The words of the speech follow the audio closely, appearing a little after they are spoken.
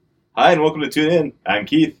Hi, and welcome to Tune In. I'm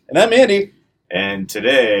Keith. And I'm Andy. And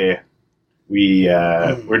today,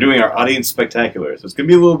 we're doing our audience spectacular. So it's going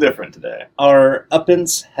to be a little different today. Our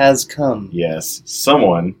uppance has come. Yes,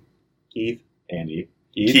 someone, Keith. Andy,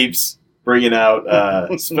 Keith. keeps bringing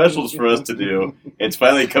out specials for us to do. It's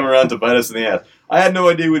finally come around to bite us in the ass. I had no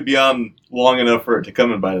idea we'd be on long enough for it to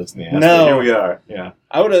come and bite us in the ass. No. But here we are. Yeah.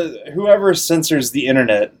 I would have, whoever censors the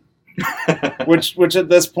internet, which at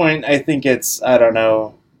this point, I think it's, I don't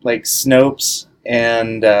know, like Snopes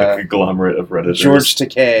and A conglomerate of Redditors. George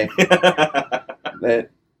Takei. That,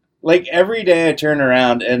 like, every day I turn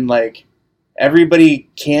around and, like, everybody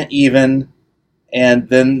can't even, and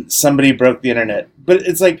then somebody broke the internet. But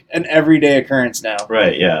it's like an everyday occurrence now.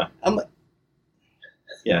 Right, yeah. I'm like,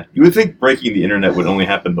 yeah. You would think breaking the internet would only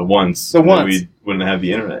happen the once. The once. We wouldn't have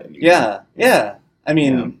the internet anymore. Yeah. I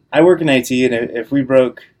mean, I work in IT, and if we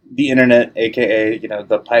broke the internet, aka,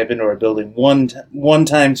 the pipe into our building one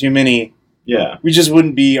time too many, yeah, we just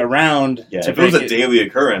wouldn't be around. Yeah, to if it was break a daily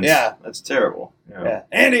occurrence, yeah, that's terrible. Yeah.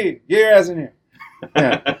 Andy, get your ass in here.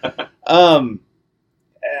 Yeah.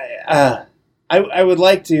 I would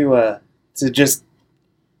like to just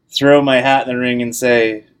throw my hat in the ring and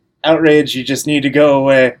say, outrage, you just need to go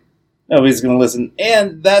away. Nobody's going to listen.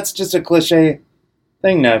 And that's just a cliche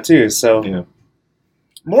thing now, too. So, Yeah.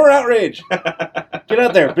 More outrage. Get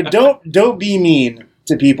out there. But don't be mean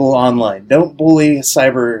to people online. Don't bully,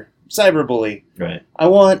 cyberbully. Right.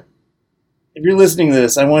 If you're listening to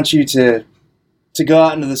this, I want you to go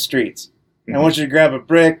out into the streets. Mm-hmm. I want you to grab a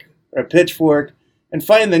brick or a pitchfork and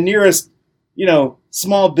find the nearest,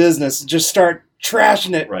 small business and just start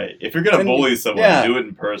trashing it. Right. If you're going to bully someone, do it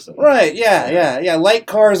in person. Right, yeah. Light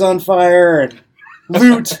cars on fire and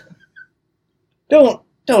loot.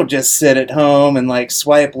 Don't just sit at home and, like,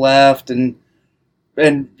 swipe left and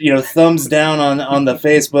thumbs down on the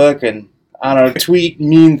Facebook and, I don't know, tweet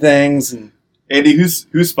mean things. And Andy,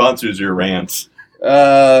 who sponsors your rants?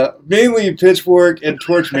 mainly Pitchfork and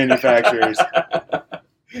torch manufacturers.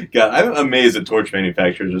 God, I'm amazed that torch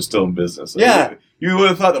manufacturers are still in business. Yeah. You would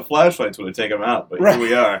have thought the flashlights would have taken them out, but Right. here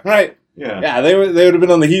we are. Right. Yeah. Yeah, they would have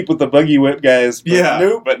been on the heap with the buggy whip guys. But Yeah.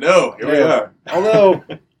 Nope. But no, here we Yeah. are. Although,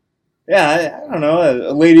 yeah, I don't know,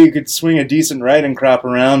 a lady who could swing a decent riding crop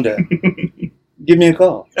around, give me a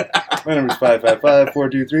call. My number's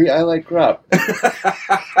 555-423. I like crop.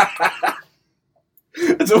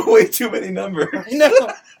 That's way too many numbers. No,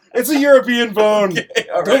 it's a European phone. Okay,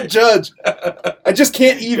 all Don't right. judge. I just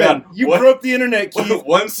can't even. God, You what- broke the internet, Keith.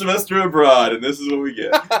 One semester abroad, and this is what we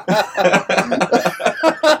get.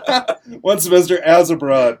 One semester as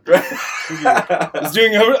abroad. I was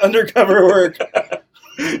doing undercover work.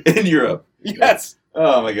 In Europe. Yes.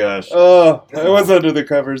 Oh my gosh. Oh, I was under the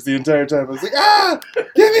covers the entire time. I was like,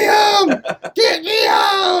 get me home! Get me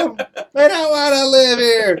home! I don't want to live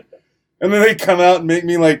here! And then they come out and make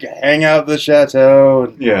me, like, hang out at the chateau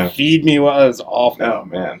and Yeah. feed me while it was awful. Oh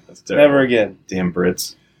man, that's terrible. Never again. Damn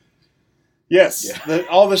Brits. Yes, Yeah.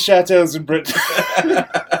 all the chateaus in Britain.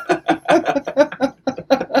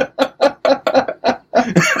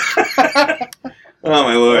 Oh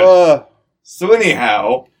my lord. So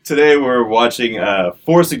anyhow, today we're watching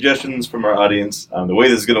 4 suggestions from our audience. The way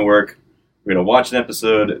this is going to work, we're going to watch an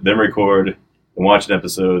episode, then record, then watch an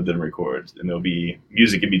episode, then record. And there'll be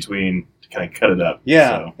music in between to kind of cut it up. Yeah,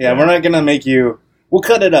 So, yeah, we're not going to make you... We'll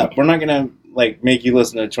cut it up. We're not going to, like, make you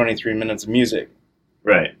listen to 23 minutes of music.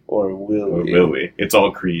 Right. Or will Or we? will we? It's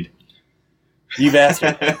all Creed. You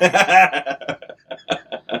bastard.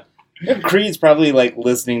 Creed's probably, like,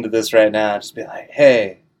 listening to this right now. Just be like,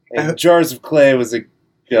 hey, Jars of Clay was a...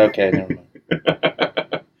 Okay, never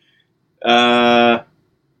mind.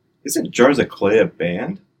 Isn't Jars of Clay a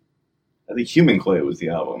band? I think Human Clay was the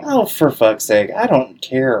album. Oh, for fuck's sake. I don't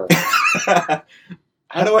care.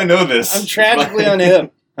 How do I know this? I'm tragically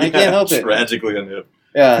unhip. I can't help it. Tragically unhip.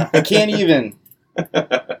 Yeah, I can't even.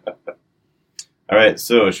 All right,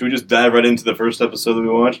 so should we just dive right into the first episode that we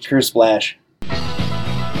watched? Curse Splash.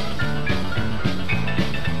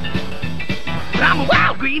 I'm a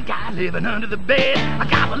wild green guy living under the bed. I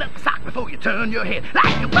gobble up a sock before you turn your head.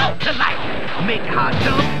 Like a bolt to light, make your heart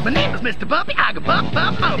jump. My name is Mr. Bumpy. I go bump,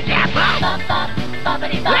 bump, bump, yeah, bump. Bump, bump,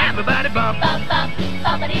 bumpity bump. Everybody bump. Bump, bump,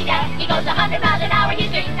 bumpity yeah. He goes 100 miles an hour, he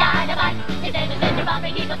drinks dynamite. His name is Mr. Bumpy,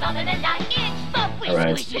 he goes something at night. It's Bumpy. All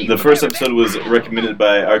right. The first episode was recommended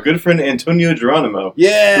by our good friend Antonio Geronimo,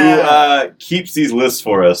 Yeah. who keeps these lists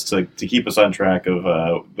for us to keep us on track of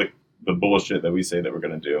the bullshit that we say that we're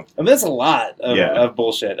going to do. And that's a lot of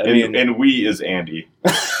bullshit. I mean, And we is Andy.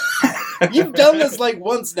 you've done this like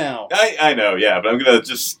once now. I know, yeah, but I'm going to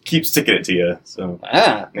just keep sticking it to you. So,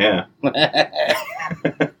 Ah. yeah.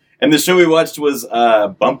 And the show we watched was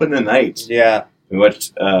Bump in the Night. Yeah. We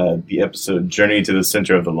watched the episode Journey to the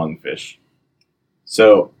Center of the Lungfish.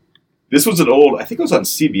 So, this was an old, I think it was on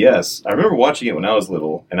CBS. I remember watching it when I was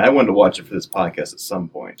little, and I wanted to watch it for this podcast at some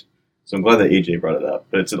point. So I'm glad that AJ brought it up.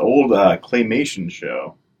 But it's an old claymation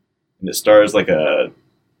show, and it stars like a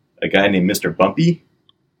guy named Mr. Bumpy.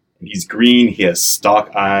 And he's green, he has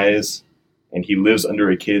stalk eyes, and he lives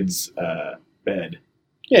under a kid's bed.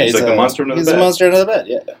 Yeah, he's like the monster under the bed. He's a monster under the bed,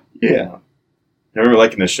 yeah. Yeah. I remember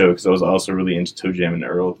liking this show because I was also really into Toe Jam and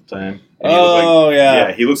Earl at the time. And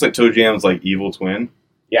yeah. He looks like Toe Jam's like evil twin.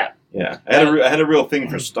 Yeah. Yeah. I had a real thing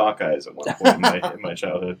for stalk eyes at one point in my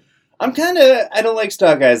childhood. I don't like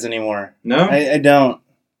stalk eyes anymore. No? I don't.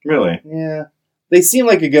 Really? Yeah. They seem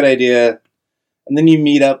like a good idea. And then you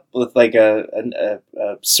meet up with like a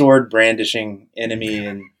sword brandishing enemy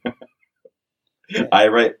and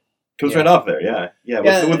Right. Comes right off there, yeah.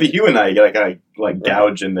 Yeah, with the human eye, you gotta like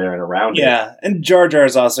gouge in there and around it. Yeah, and Jar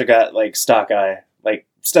Jar's also got like stalk eye, like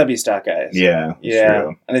stubby stalk eyes. Yeah,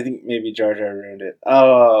 true. And I think maybe Jar Jar ruined it.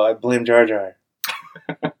 Oh, I blame Jar Jar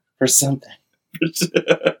for something.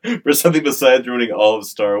 For something besides ruining all of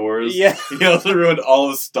Star Wars. Yeah. He also ruined all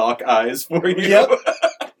of stalk eyes for you. Yep.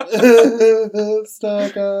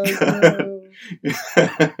 Stalk eyes. No.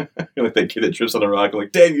 Like that kid that trips on a rock,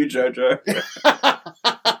 like, damn you, Jar Jar.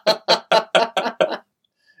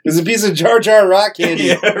 It's a piece of Jar Jar rock candy.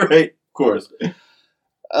 Yeah, right. Of course.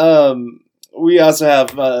 We also have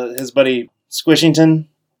his buddy Squishington.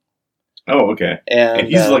 Oh, okay. And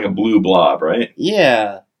he's like a blue blob, right?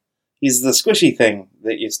 Yeah. He's the squishy thing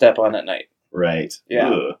that you step on at night. Right.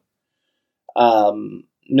 Yeah.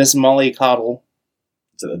 Miss Molly Coddle.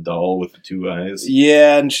 Is it a doll with the two eyes?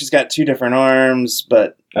 Yeah, and she's got two different arms,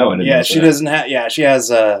 but she doesn't have. Yeah, she has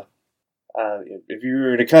if you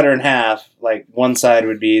were to cut her in half, like one side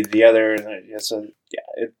would be the other, and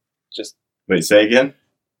it just. Wait, say again.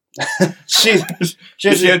 Does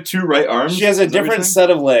she have two right arms? She has a different set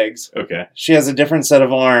of legs. Okay. She has a different set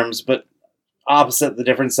of arms, but opposite the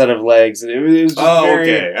different set of legs. It was just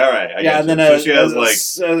okay, all right. And then so she has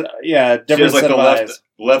different set of eyes.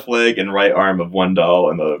 Left leg and right arm of one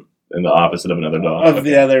doll, and the opposite of another doll of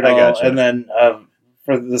the other doll, I gotcha. And then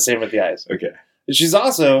for the same with the eyes. Okay. She's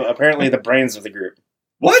also apparently the brains of the group.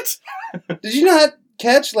 What? Did you not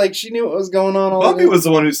catch? Like she knew what was going on. Bubby was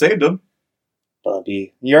the one who saved him.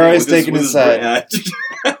 Bubby, you're always taking his side.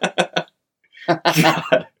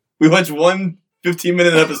 God. We watched one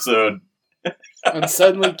 15-minute episode. And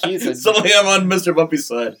suddenly Keith said, suddenly I'm on Mr. Bumpy's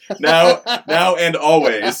side. Now and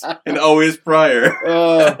always prior.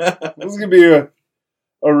 This is gonna be a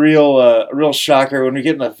real shocker when we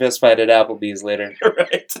get in a fist fight at Applebee's later.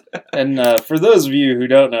 Right. And for those of you who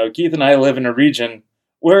don't know, Keith and I live in a region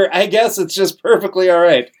where I guess it's just perfectly all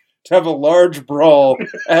right to have a large brawl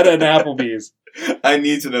at an Applebee's. I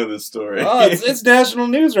need to know this story. Oh, it's national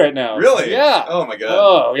news right now. Really? Yeah. Oh my god.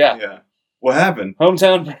 Oh yeah. Yeah. What happened?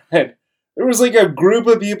 Hometown pride. There was like a group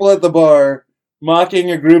of people at the bar mocking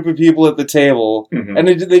a group of people at the table, and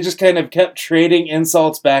they just kind of kept trading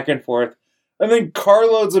insults back and forth. And then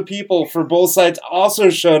carloads of people for both sides also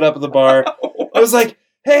showed up at the bar. I was like,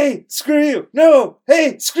 "Hey, screw you! No,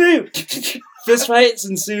 hey, screw you!" Fist fights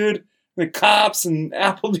ensued. The cops and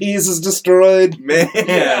Applebee's is destroyed.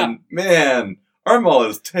 Man. Our mall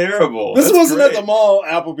is terrible. This That's wasn't great. at the mall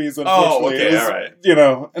Applebee's, unfortunately. Oh, okay, it was, all right. You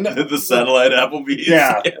know. And the satellite Applebee's.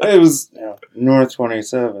 Yeah, it was North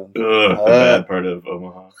 27. The bad part of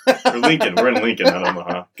Omaha. Or Lincoln. We're in Lincoln, not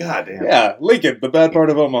Omaha. God damn. Yeah, Lincoln, the bad part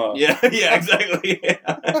of Omaha. Yeah, exactly.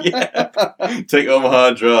 Yeah. Take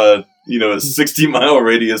Omaha, draw a 60-mile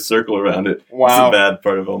radius circle around it. Wow. It's the bad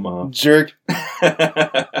part of Omaha. Jerk.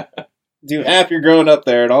 Do half your growing up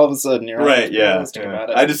there, and all of a sudden you're right. Yeah.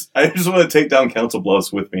 about it. I just want to take down Council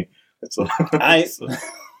Bluffs with me. That's all.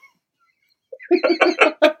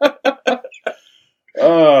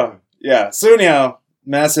 Yeah. So anyhow,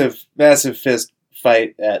 massive fist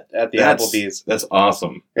fight at the Applebee's. That's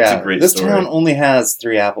awesome. That's a great this story. town only has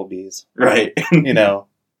 3 Applebee's. Right. You know.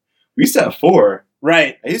 We used to have 4.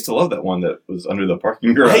 Right. I used to love that one that was under the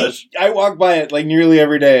parking garage. I walk by it like nearly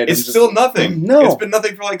every day. And it's still nothing. No. It's been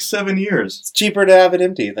nothing for like 7 years. It's cheaper to have it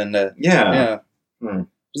empty than to... Yeah. This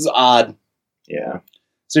is odd. Yeah.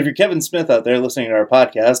 So if you're Kevin Smith out there listening to our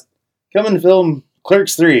podcast, come and film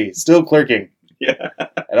Clerks 3, still clerking. Yeah.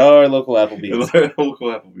 At our local Applebee's. Local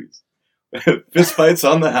Applebee's. Fist fights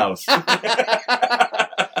on the house.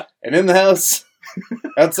 And in the house.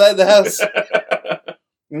 Outside the house.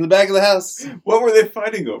 In the back of the house. What were they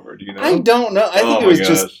fighting over? Do you know? I don't know. I think it was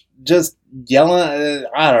just yelling.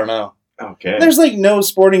 I don't know. Okay. There's like no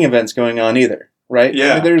sporting events going on either, right?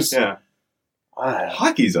 Yeah. I mean, there's. Yeah.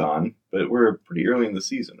 Hockey's on, but we're pretty early in the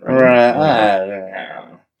season, right?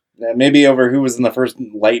 Right. Maybe over who was in the first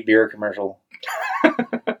light beer commercial.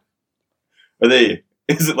 Are they?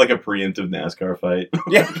 Is it like a preemptive NASCAR fight?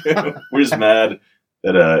 Yeah. We're just mad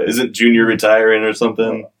that isn't Junior retiring or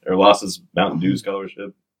something, or lost his Mountain Dew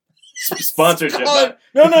scholarship. Sponsorship.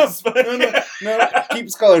 No. Keep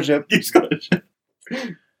scholarship. Keep scholarship.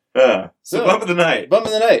 So bump of the night. Bump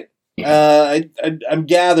of the night. I'm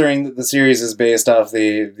gathering that the series is based off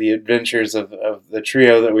the adventures of the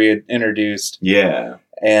trio that we had introduced. Yeah.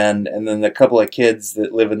 And then the couple of kids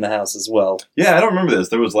that live in the house as well. Yeah, I don't remember this.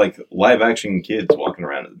 There was like live action kids walking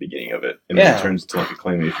around at the beginning of it, and then it turns into like a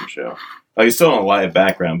claymation show. Like it's still on a live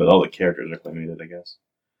background, but all the characters are claymated, I guess.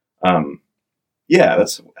 Yeah,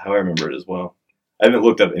 that's how I remember it as well. I haven't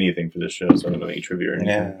looked up anything for this show, so I don't know any trivia or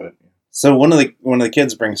anything. Yeah. But So one of the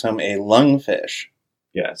kids brings home a lungfish.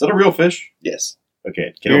 yeah, is that a real fish? Yes.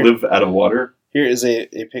 Okay, can it live out of water? Here is a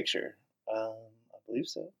picture. I believe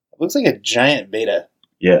so. It looks like a giant betta.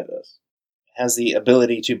 Yeah, it does. It has the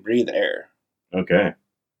ability to breathe air. Okay.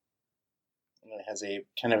 And it has a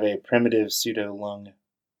kind of a primitive pseudo lung.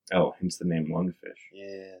 Oh, hence the name lungfish.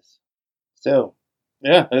 Yes. So,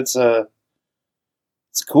 yeah, it's a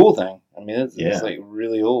cool thing. I mean, it's like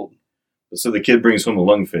really old. So the kid brings home a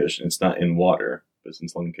lungfish, and it's not in water. But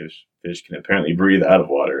since lungfish can apparently breathe out of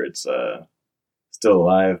water, it's still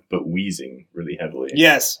alive, but wheezing really heavily.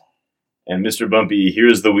 Yes. And Mr. Bumpy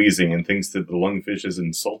hears the wheezing and thinks that the lungfish is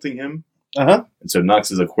insulting him. Uh-huh. And so knocks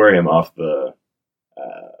his aquarium off the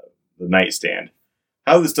nightstand.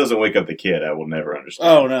 How this doesn't wake up the kid, I will never understand.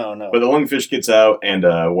 Oh, no. But the lungfish gets out and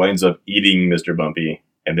winds up eating Mr. Bumpy,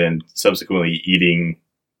 and then subsequently eating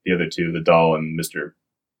the other two, the doll and Mr.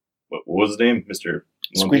 What was his name? Mr.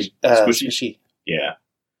 Lumpy? Squishy. Yeah.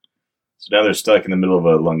 So now they're stuck in the middle of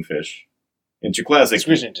a lungfish. It's your classic...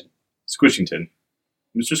 Squishington.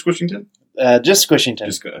 Mr. Squishington? Just Squishington.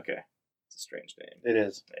 Okay. It's a strange name. It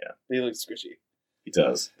is. Yeah. He looks squishy. He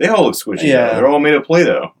does. They all look squishy. Yeah. Though. They're all made of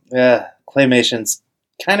Play-Doh. Yeah. Claymation's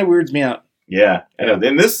kind of weirds me out. Yeah. I know.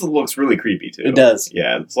 And this looks really creepy, too. It does.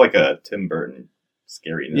 Yeah. It's like a Tim Burton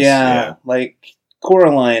scariness. Yeah. Like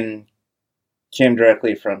Coraline came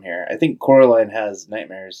directly from here. I think Coraline has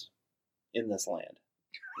nightmares in this land.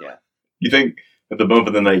 Yeah. You think that the Bump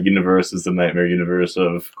of the Night universe is the nightmare universe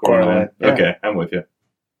of Coraline? Yeah. Okay. I'm with you.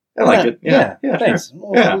 I like it. Yeah. Thanks.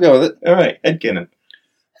 Sure. We'll go with it. All right. Headcanon.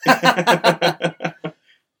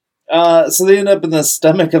 So they end up in the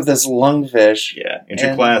stomach of this lungfish. Yeah. It's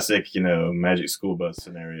your classic, Magic School Bus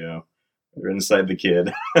scenario. They're inside the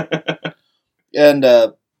kid. And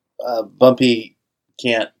Bumpy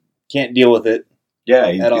can't deal with it. Yeah.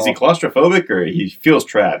 Is he claustrophobic or he feels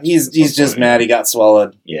trapped? He's just mad he got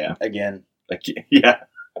swallowed. Yeah. Again. Yeah.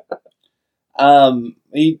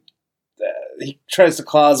 He tries to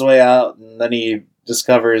claw his way out, and then he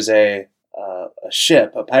discovers a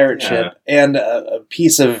ship, a pirate ship, and a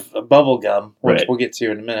piece of bubble gum, which we'll get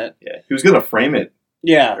to in a minute. Yeah, he was gonna frame it.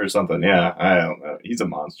 Yeah, or something. Yeah, I don't know. He's a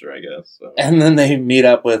monster, I guess. So. And then they meet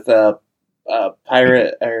up with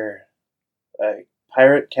pirate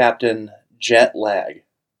captain Jet Lag.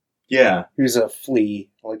 Yeah, who's a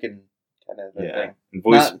flea looking kind of thing. And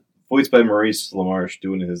voiced by Maurice LaMarche,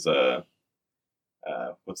 doing his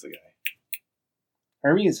what's the guy?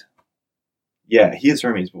 Hermes. Yeah, he is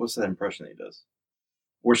Hermes, but what's that impression that he does?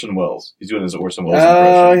 Orson Welles. He's doing his Orson Welles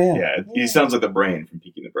impression. Yeah, he sounds like the Brain from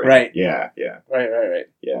Peaky the Brain. Right. Yeah. Right.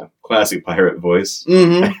 Yeah, classic pirate voice.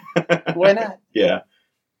 Mm-hmm. Why not? Yeah.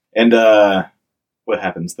 And what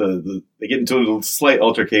happens? They get into a slight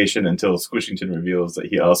altercation until Squishington reveals that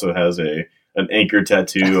he also has an anchor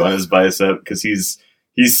tattoo on his bicep because he's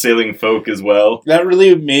sailing folk as well. That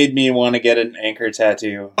really made me want to get an anchor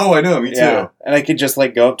tattoo. Oh, I know, me too. And I could just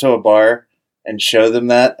go up to a bar and show them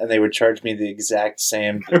that, and they would charge me the exact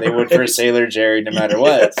same that they would for Sailor Jerry, no matter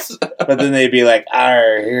what. But then they'd be like,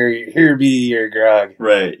 "Arr, here be your grog."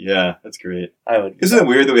 Right? Yeah, that's great. I would. Isn't it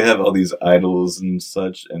weird that we have all these idols and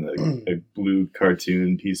such, and a blue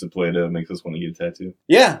cartoon piece of Play-Doh makes us want to get a tattoo?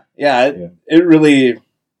 Yeah. It really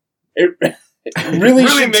should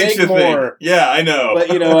makes take you more. Think. Yeah, I know.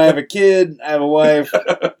 But I have a kid, I have a wife,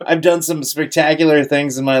 I've done some spectacular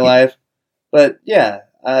things in my life. But yeah,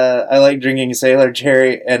 I like drinking Sailor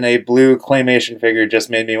Jerry, and a blue claymation figure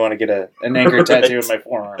just made me want to get an anchor tattoo in my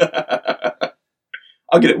forearm.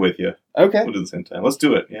 I'll get it with you. Okay. We'll do it at the same time. Let's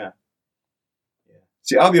do it, yeah.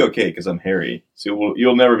 See, I'll be okay because I'm hairy, so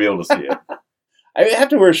you'll never be able to see it. I have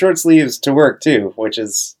to wear short sleeves to work, too, which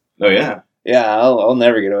is... Oh, yeah? Yeah, I'll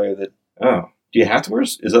never get away with it. Oh, Do you have to wear?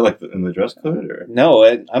 Is that like in the dress code or? No,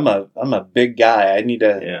 I'm a big guy. I need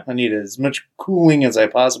as much cooling as I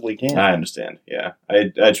possibly can. I understand. Yeah,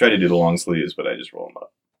 I try to do the long sleeves, but I just roll them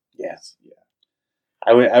up. Yes. Yeah.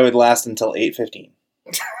 I would last until 8:15.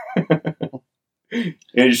 And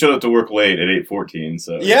you showed up to work late at 8:14.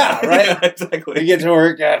 So yeah, right. Yeah, exactly. You get to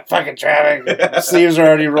work, fucking traffic. Sleeves are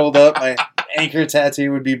already rolled up. My anchor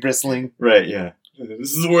tattoo would be bristling. Right. Yeah.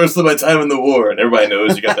 This is the worst of my time in the war, and everybody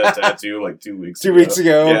knows you got that tattoo like 2 weeks. 2 weeks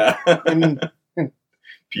ago. Yeah.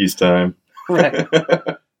 Peacetime. Right.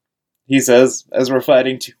 He says, as we're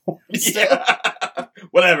fighting 2 wars. Yeah.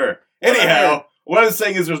 Whatever. Anyhow, what I'm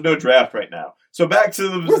saying is there's no draft right now. So back to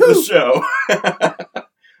the show.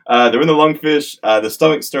 They're in the lungfish. The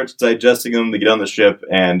stomach starts digesting them. They get on the ship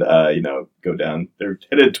and, go down. They're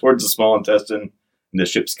headed towards the small intestine, and the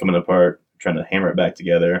ship's coming apart, trying to hammer it back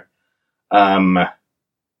together. The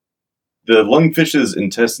lungfish's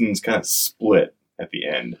intestines kind of split at the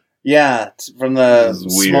end. Yeah, from the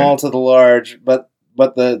small to the large, but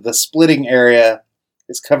the splitting area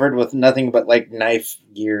is covered with nothing but like knife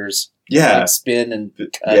gears. Yeah, like spin and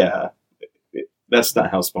cut. Yeah, that's not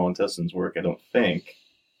how small intestines work, I don't think.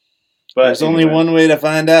 But there's only one way to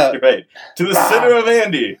find out. Right, to the center of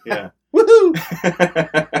Andy. Yeah. Woohoo!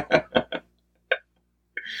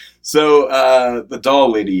 So the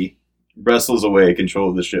doll lady wrestles away control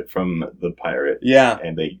of the ship from the pirate. Yeah.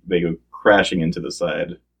 And they go crashing into the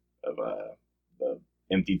side of the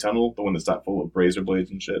empty tunnel, the one that's not full of razor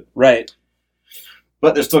blades and shit. Right.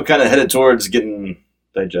 But they're still kind of headed towards getting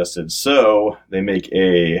digested. So they make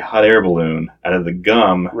a hot air balloon out of the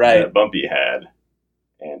gum that Bumpy had.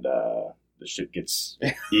 And the ship gets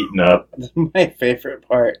eaten up. My favorite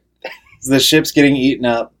part is the ship's getting eaten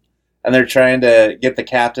up, and they're trying to get the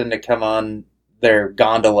captain to come on their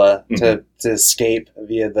gondola to escape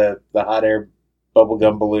via the hot air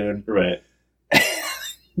bubblegum balloon. Right.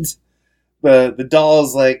 The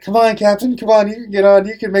doll's like, come on, Captain, come on, you can get on,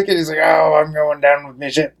 you can make it. He's like, oh, I'm going down with my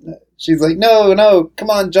ship. She's like, no, come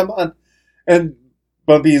on, jump on. And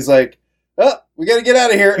Bumpy's like, oh, we gotta get out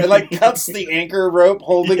of here. And like cuts the anchor rope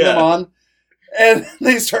holding them on. And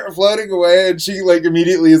they start floating away, and she like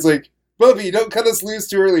immediately is like, Bumpy, don't cut us loose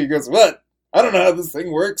too early. He goes, what? I don't know how this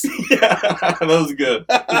thing works. Yeah, that was good.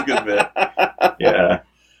 That was a good bit. Yeah.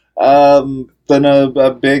 Then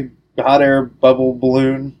a big hot air bubble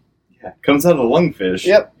balloon. Yeah. Comes out of the lungfish.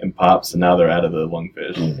 Yep. And pops, and now they're out of the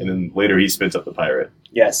lungfish. And then later he spits up the pirate.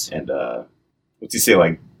 Yes. And what's he say?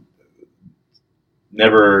 Like,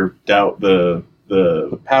 never doubt the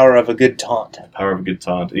power of a good taunt. Power of a good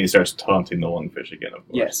taunt. And he starts taunting the lungfish again, of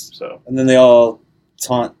course. Yes. So. And then they all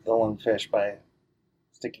taunt the lungfish by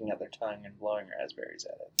sticking out their tongue and blowing raspberries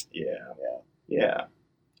at it. Yeah.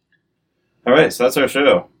 All right, so that's our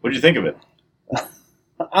show. What did you think of it?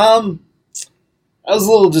 I was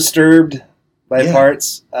a little disturbed by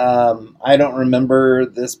parts. I don't remember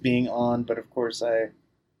this being on, but of course I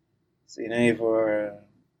seen it for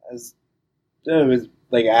it was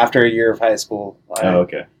like after a year of high school.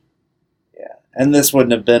 Okay. Yeah, and this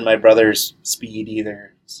wouldn't have been my brother's speed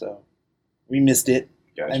either, so we missed it.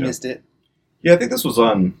 Gotcha. I missed it. Yeah, I think this was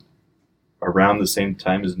on around the same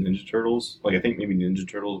time as Ninja Turtles. Like, I think maybe Ninja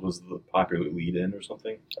Turtles was the popular lead-in or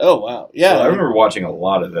something. Oh, wow. Yeah. So I remember watching a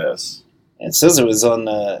lot of this. It says it was on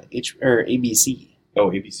ABC. Oh,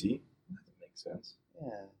 ABC? That makes sense. Yeah.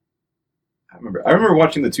 I remember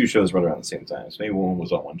watching the two shows right around the same time. So maybe one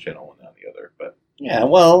was on one channel, one on the other. But yeah,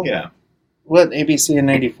 well, yeah. What ABC in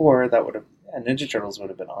 '94? That would have Ninja Turtles would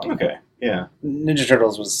have been on. Okay, yeah. Ninja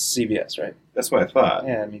Turtles was CBS, right? That's what I thought.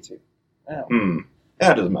 Yeah, me too. Oh.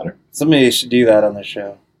 Yeah, it doesn't matter. Somebody should do that on the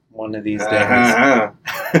show one of these days.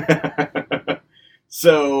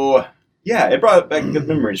 So, yeah, it brought back good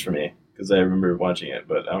memories for me. Because I remember watching it,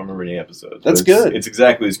 but I don't remember any episodes. That's good. It's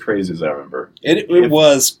exactly as crazy as I remember. It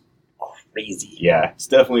was crazy. Yeah, it's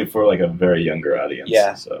definitely for like a very younger audience.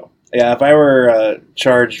 Yeah. So yeah, if I were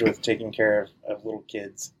charged with taking care of little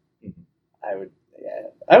kids, I would. Yeah,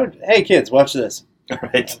 I would. Hey, kids, watch this.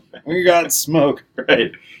 Right. We got smoke.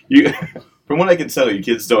 Right. You. From what I can tell, you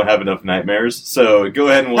kids don't have enough nightmares. So go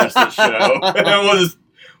ahead and watch this show, and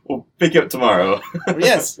we'll pick you up tomorrow.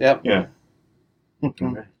 Yes. Yep. Yeah.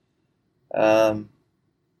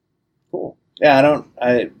 Cool. Yeah,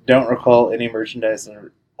 I don't recall any merchandise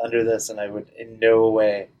under this, and I would in no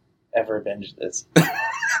way ever binge this.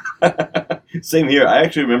 Same here. I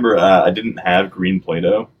actually remember I didn't have green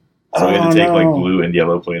Play-Doh, so I had to take like blue and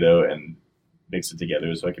yellow Play-Doh and mix it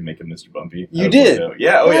together so I could make a Mr. Bumpy. You did? Play-Doh.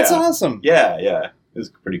 Yeah. Oh, that's yeah. awesome. Yeah. It was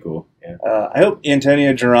pretty cool. Yeah. I hope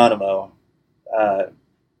Antonio Geronimo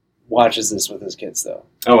watches this with his kids, though.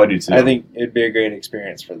 Oh, I do too. I think it'd be a great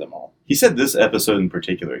experience for them all. He said this episode in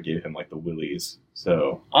particular gave him like the willies.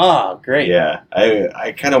 So Ah, great. yeah,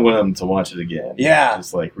 I kind of want him to watch it again. Yeah.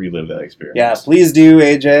 Just like relive that experience. Yeah, please do,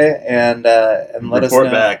 AJ, and let us know.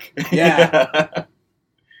 Report back. Yeah.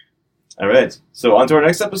 All right. So on to our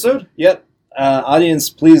next episode. Yep. Audience,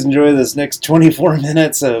 please enjoy this next 24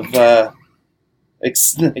 minutes of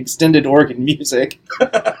extended organ music.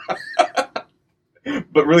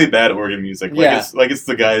 But really bad organ music. Like Yeah. it's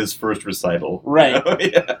the guy's first recital. Right.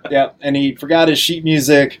 Yeah. Yep. And he forgot his sheet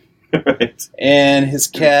music Right. and his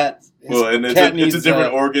cat. His Well, and it's cat a needs,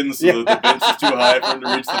 different organ, so the bench is too high for him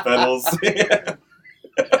to reach the pedals.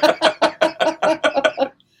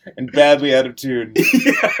 and badly out of tune.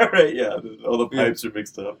 Yeah, right. Yeah, all the pipes are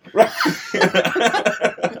mixed up.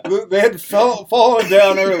 They had fallen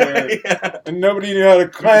down earlier, Yeah. and nobody knew how to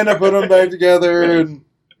kind of put them back together. And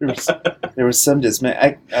there was some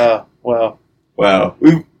dismay. Well, Wow,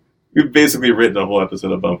 we've basically written a whole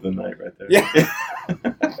episode of Bump of the Night right there. Yeah.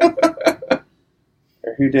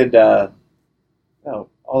 Or who did? All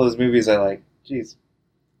those movies I like. Jeez.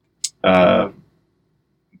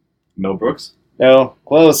 Mel Brooks. No,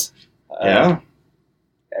 close. Yeah.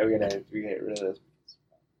 Yeah, we gotta get rid of this.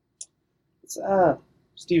 It's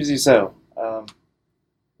Steve Zissou. What's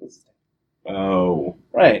his name? Oh.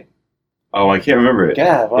 Right. Oh, I can't remember it.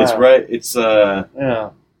 God, wow. It's right. It's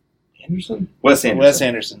Yeah. Anderson. Wes Anderson. Wes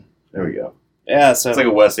Anderson. There we go. Yeah. So It's like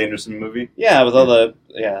a Wes Anderson movie. yeah, with all the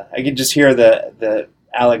I could just hear the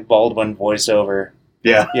Alec Baldwin voiceover.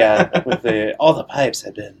 Yeah. Yeah, with all the pipes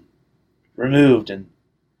had been removed and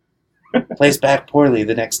placed back poorly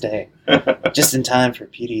the next day, just in time for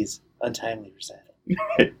Petey's untimely recital.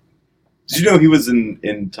 Did you know he was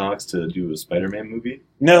in talks to do a Spider-Man movie?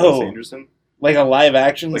 Wes No, Anderson. like a live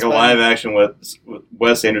action. Like a live action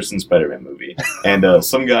Wes Anderson Spider-Man movie, and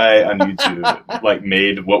some guy on YouTube like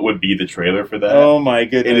made what would be the trailer for that. Oh my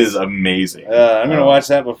goodness! It is amazing. I'm gonna watch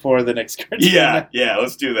that before the next cartoon. Yeah,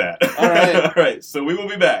 let's do that. All right. All right. So we will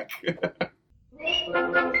be back.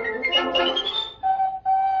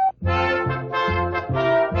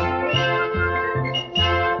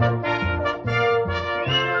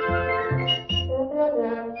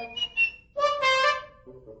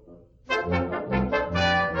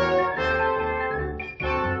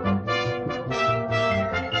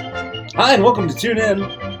 Hi, and welcome to Tune In.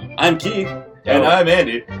 I'm Keith. And I'm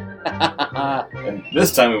Andy. And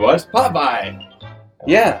this time we watched Popeye.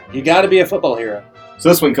 Yeah, you got to be a football hero. So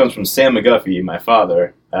this one comes from Sam McGuffey, my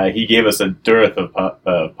father. He gave us a dearth of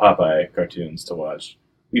Popeye cartoons to watch.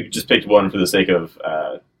 We just picked one for the sake of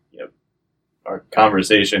our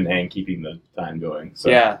conversation and keeping the time going. So,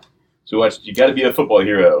 Yeah, So we watched You Gotta Be a Football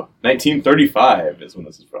Hero. 1935 is when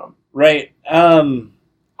this is from. right.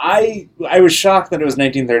 I was shocked that it was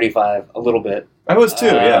 1935 a little bit. I was too,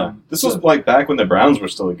 yeah. This was so- like back when the Browns were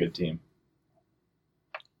still a good team.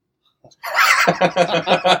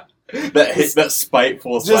 that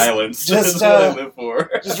spiteful silence just, is what I live for.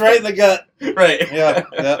 Just right in the gut. Right. Yeah,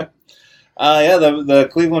 yeah. The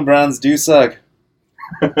Cleveland Browns do suck.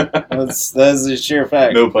 That's a sheer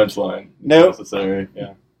fact. No punchline. Nope. Necessary.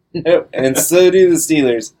 Yeah. Nope. And so do the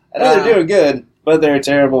Steelers. I know they're doing good, but they're a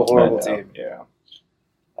terrible, horrible I know, team.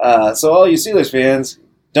 Yeah. So all you Steelers fans,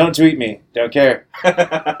 don't tweet me. Don't care.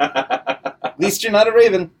 At least you're not a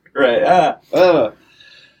Raven. Right.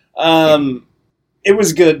 It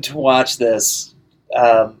was good to watch this.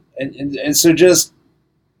 And so just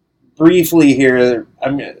briefly here,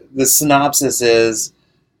 the synopsis is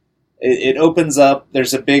it opens up,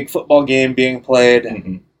 there's a big football game being played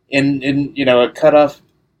Mm-hmm. in a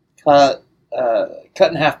cut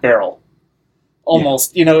in half barrel.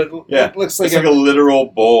 Almost, it looks like It's like a literal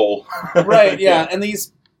bowl. right, yeah. And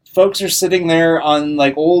these folks are sitting there on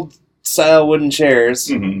like old style wooden chairs,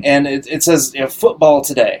 Mhm. and it says football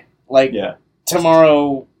today, like Yeah.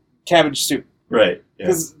 tomorrow cabbage soup, Right. Yeah.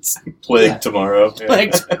 because it's Plague tomorrow. Yeah.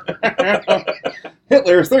 like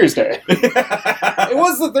Hitler Thursday. It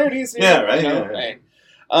was the 30s. Yeah, right, yeah, right.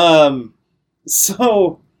 Right.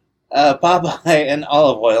 So Popeye and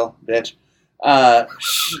Olive Oil, bitch.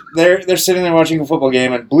 They're sitting there watching a football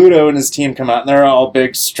game, and Bluto and his team come out, and they're all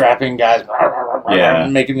big, strapping guys, Yeah.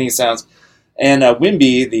 making these sounds. And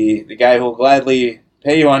Wimby, the guy who will gladly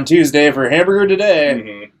pay you on Tuesday for a hamburger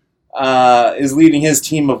today, Mhm. is leading his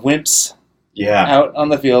team of wimps Yeah. out on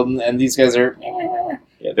the field, and these guys are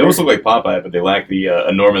Yeah. They almost look like Popeye, but they lack the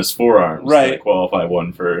enormous forearms Right. that qualify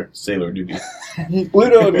one for sailor duty.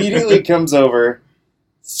 Bluto immediately comes over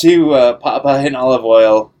to Popeye and Olive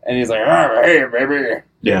Oil, and he's like, "Oh, hey, baby."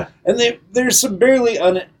 Yeah. And there's some barely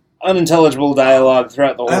unintelligible dialogue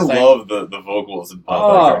throughout the whole I thing. love the vocals in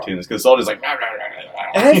Popeye cartoons because it's all just like.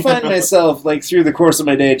 And I find myself, like, through the course of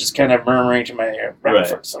my day, just kind of murmuring to my ear. Right.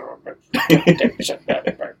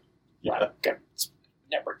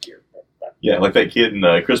 Never here. Yeah, like that kid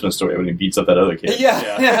in Christmas Story when he beats up that other kid.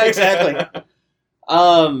 Yeah, exactly.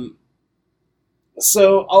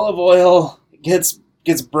 So Olive Oil gets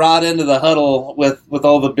brought into the huddle with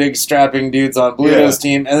all the big strapping dudes on Bluto's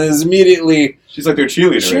team, and is immediately She's like their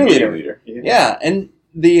cheerleader. Yeah, and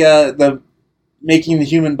the making the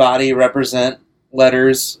human body represent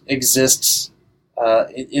letters exists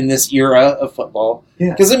in this era of football. Yeah.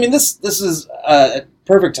 Because I mean, this is a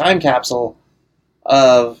perfect time capsule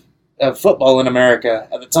of football in America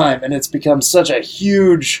at the time, and it's become such a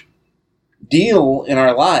huge deal in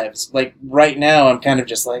our lives. Like right now, I'm kind of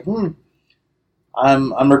just like,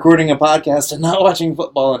 I'm recording a podcast and not watching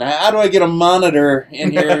football, and how do I get a monitor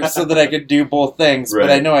in here so that I could do both things? Right.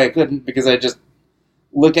 But I know I couldn't because I just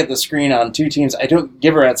look at the screen on two teams I don't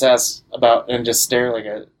give a rat's ass about and just stare like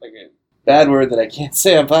a bad word that I can't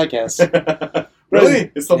say on podcasts.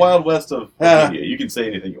 Really? It's the Wild West of media. You can say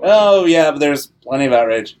anything you want. Oh, yeah, but there's plenty of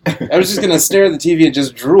outrage. I was just going to stare at the TV and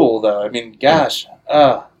just drool, though. I mean, gosh.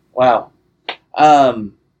 Oh, wow.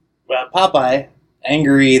 Well, Popeye,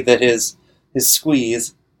 angry that his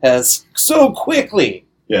squeeze has so quickly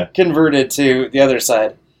converted to the other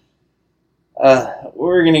side.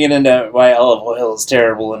 We're going to get into why Olive Oil is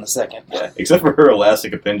terrible in a second. Yeah, except for her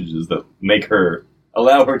elastic appendages that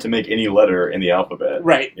allow her to make any letter in the alphabet.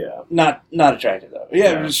 Right. Yeah. Not attractive, though.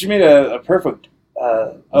 Yeah, she made a perfect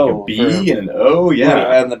a B and an O,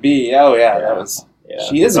 yeah. And the B, oh, yeah, that was... Yeah.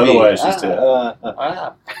 She is a B. Otherwise, she's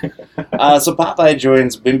So Popeye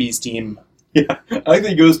joins Wimby's team. Yeah, I like that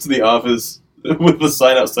he goes to the office with the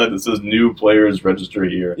sign outside that says "New players register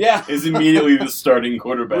here." Yeah, is immediately the starting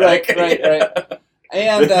quarterback. Right.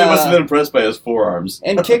 And they must have been impressed by his forearms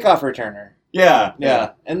and kickoff returner.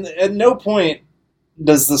 Yeah. And at no point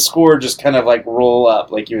does the score just kind of like roll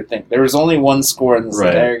up like you would think. There was only one score in this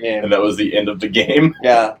entire game, and that was the end of the game.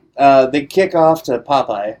 Yeah, they kick off to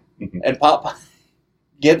Popeye, and Popeye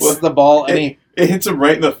gets the ball, and it hits him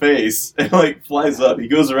right in the face and like flies up. He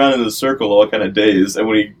goes around in a circle all kind of dazed, and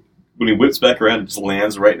when he whips back around, it just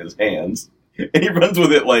lands right in his hands, and he runs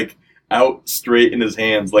with it like out straight in his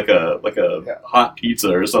hands like a hot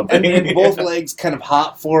pizza or something. And both legs kind of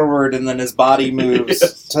hop forward, and then his body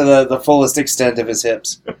moves to the fullest extent of his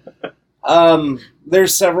hips.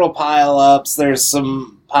 There's several pile-ups. There's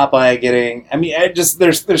some Popeye getting... I mean,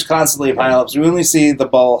 there's constantly pile-ups. We only see the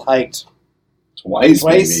ball hiked Twice,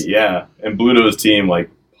 maybe, yeah. And Bluto's team, like,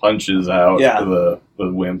 punches out to the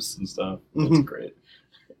wimps and stuff. That's great.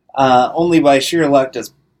 Only by sheer luck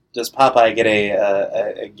does Popeye get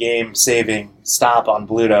a game-saving stop on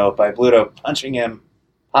Bluto by Bluto punching him,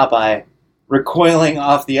 Popeye recoiling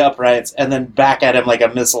off the uprights, and then back at him like a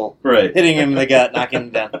missile, hitting him in the gut, knocking him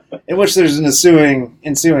down. In which there's an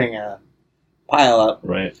ensuing pile-up.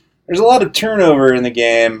 Right. There's a lot of turnover in the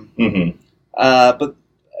game, but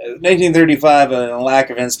 1935 and a lack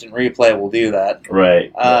of instant replay will do that.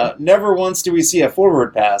 Right. Never once do we see a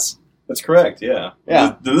forward pass. That's correct, yeah.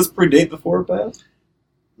 Yeah. Did this predate the forward pass?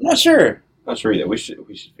 I'm not sure. Not sure either. We should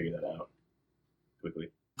figure that out quickly.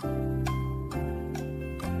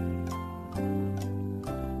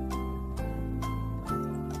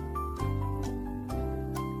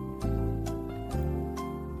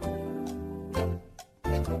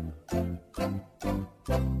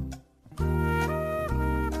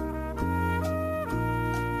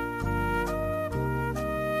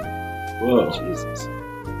 Whoa. Jesus.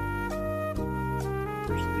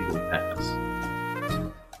 First legal pass.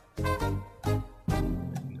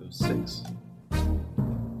 6.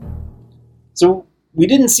 So we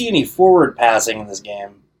didn't see any forward passing in this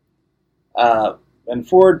game. And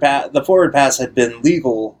the forward pass had been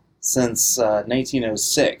legal since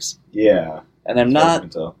 1906. Yeah. And I'm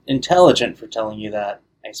not intelligent for telling you that.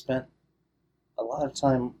 I spent a lot of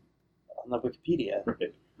time on the Wikipedia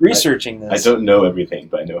researching this. I don't know everything,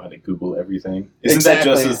 but I know how to Google everything. Isn't that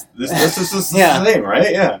just as this is the same,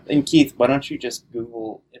 right? Yeah. And Keith, why don't you just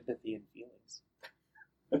Google empathy and feelings?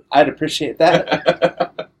 I'd appreciate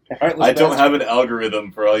that. I don't have an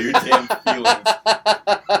algorithm for all your damn feelings.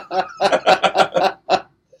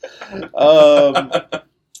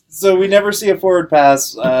 So we never see a forward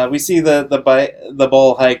pass. We see the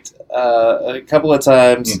ball hiked a couple of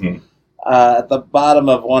times at the bottom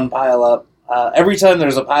of one pile up. Every time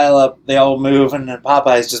there's a pile up, they all move, and then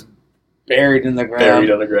Popeye's just buried in the ground.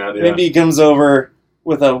 Buried on the ground, yeah. Maybe he comes over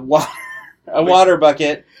with a water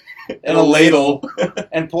bucket and a ladle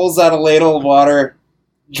and pulls out a ladle of water,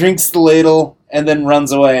 drinks the ladle, and then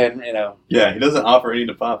runs away. And Yeah, he doesn't offer any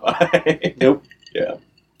to Popeye. Nope. Yeah.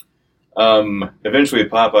 Eventually,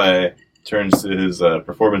 Popeye turns to his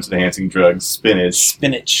performance-enhancing drug,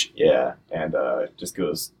 spinach. Yeah, and just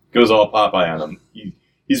goes all Popeye on him.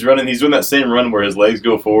 He's running. He's doing that same run where his legs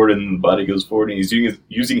go forward and the body goes forward, and he's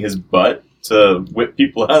using his butt to whip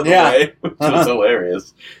people out of the way, which is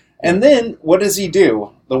hilarious. And then, what does he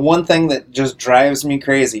do? The one thing that just drives me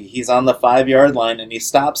crazy. He's on the 5-yard line, and he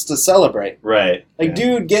stops to celebrate. Right. Like,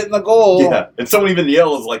 dude, get in the goal. Yeah. And someone even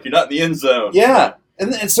yells, like, you're not in the end zone. Yeah.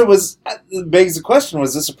 And so it begs the question,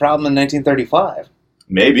 was this a problem in 1935?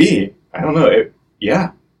 Maybe. I don't know.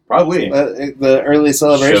 Yeah, probably. The early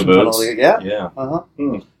celebration Showboats. penalty. Yeah. Yeah.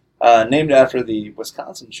 Uh-huh. Named after the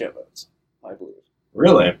Wisconsin showboats, I believe.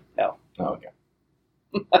 Really? No. Oh, okay.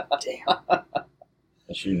 Damn.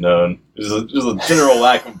 I should have known. There's a general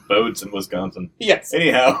lack of boats in Wisconsin. Yes.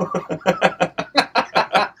 Anyhow.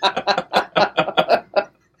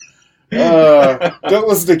 Don't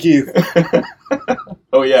listen to Keith.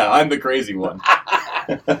 Oh, yeah, I'm the crazy one.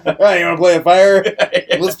 You want to play a fire?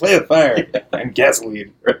 Yeah. Let's play a fire. And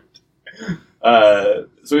gasoline. So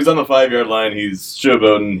he's on the 5-yard line. He's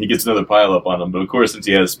showboating. He gets another pile up on him. But of course, since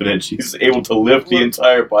he has spinach, he's able to lift the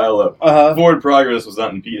entire pile up. Uh-huh. Forward progress was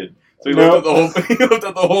not impeded. So he lifted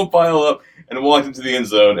the whole pile up and walked into the end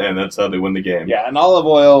zone, and that's how they win the game. Yeah, and Olive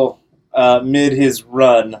Oil, mid his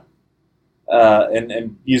run,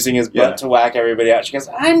 and using his butt to whack everybody out, she goes,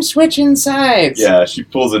 "I'm switching sides." Yeah, she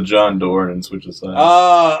pulls a John Dorn and switches sides.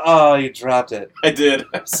 Oh, you dropped it. I did.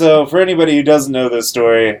 So, for anybody who doesn't know this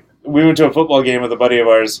story, we went to a football game with a buddy of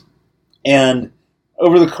ours, and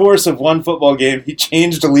over the course of one football game, he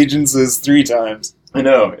changed allegiances 3 times. I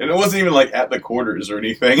know. And it wasn't even like at the quarters or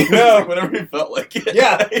anything. It was No. like whenever he felt like it.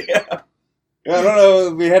 Yeah. Yeah. I don't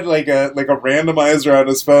know, we had like a randomizer on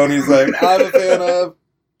his phone. He's like, "I'm a fan of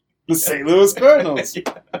the St. Louis Cardinals."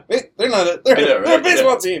 Wait, they're not they're a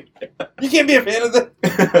baseball team. You can't be a fan of them.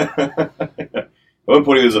 At one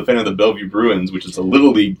point, he was a fan of the Bellevue Bruins, which is a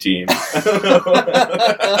little league team.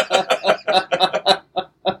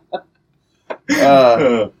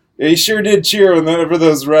 He sure did cheer whenever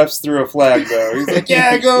those refs threw a flag, though. He's like,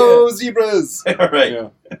 "Yeah, go Zebras!" All right. Yeah.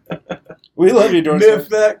 We love you, George. Miff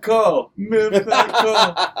that call. Miff that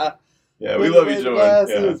call. Yeah, we love you, Jordan.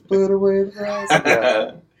 Yeah. Put away the glasses.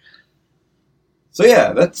 Yeah. So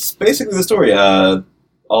yeah, that's basically the story.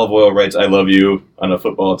 Olive Oil writes "I love you" on a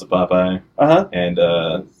football to Popeye, Uh-huh. and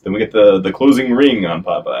then we get the closing ring on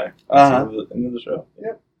Popeye. Uh-huh. That's the end of the show.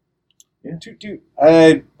 Toot toot.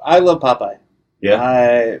 I love Popeye.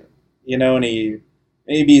 Yeah. And he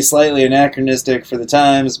may be slightly anachronistic for the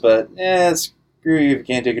times, but screw you if you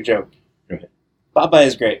can't take a joke. Right. Popeye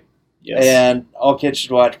is great. Yes. And all kids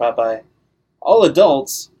should watch Popeye. All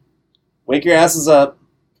adults, wake your asses up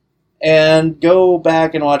and go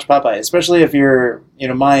back and watch Popeye, especially if you're,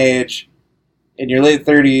 my age, in your late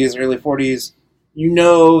 30s, early 40s. You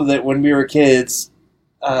know that when we were kids,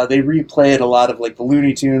 they replayed a lot of like the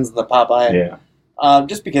Looney Tunes and the Popeye. Yeah.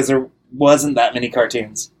 Just because there wasn't that many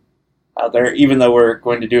cartoons out there, even though we're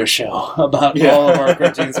going to do a show about all of our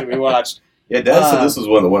cartoons that we watched. Yeah, Dad said this was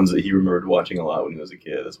one of the ones that he remembered watching a lot when he was a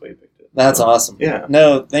kid. That's why he picked it. That's awesome. Yeah.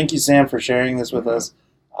 No, thank you, Sam, for sharing this with us.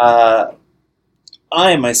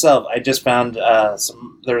 I myself, I just found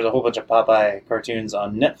there was a whole bunch of Popeye cartoons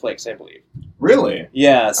on Netflix, I believe. Really?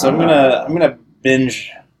 Yeah, so I'm gonna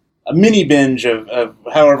binge a mini binge of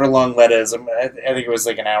however long that is. I think it was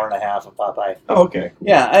like an hour and a half of Popeye. Oh, okay.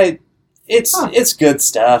 Yeah, it's good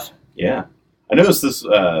stuff. Yeah, I noticed this.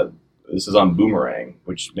 This is on Boomerang,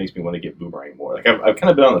 which makes me want to get Boomerang more. Like I've kind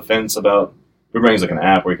of been on the fence about Boomerang's like an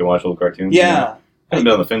app where you can watch old cartoons. Yeah. Kind of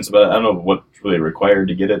been on the fence about it. I don't know what's really required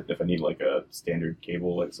to get it. If I need like a standard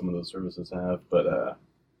cable, like some of those services have, but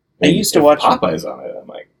I used to watch Popeye's on it. I'm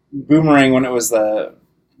like Boomerang when it was a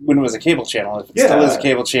cable channel. If it still is a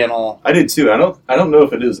cable channel, I did too. I don't know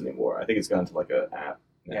if it is anymore. I think it's gone to like an app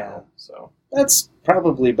now. Yeah. So that's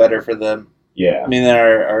probably better for them. Yeah. I mean,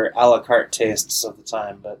 there are a la carte tastes of the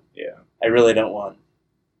time, but yeah, I really don't want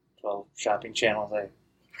 12 shopping channels. I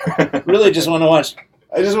really just want to watch.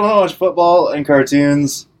 I just want to watch football and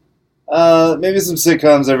cartoons. Maybe some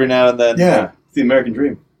sitcoms every now and then. Yeah, it's the American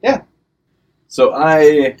dream. Yeah. So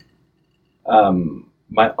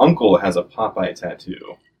my uncle has a Popeye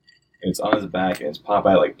tattoo. It's on his back, and it's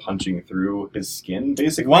Popeye like punching through his skin,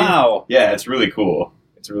 basically. Wow. Yeah, it's really cool.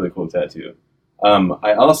 It's a really cool tattoo.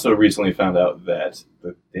 I also recently found out that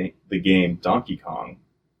the game Donkey Kong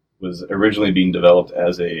was originally being developed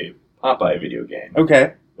as a Popeye video game.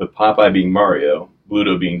 Okay. With Popeye being Mario,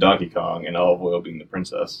 Bluto being Donkey Kong, and Olive Oil being the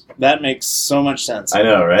princess. That makes so much sense. I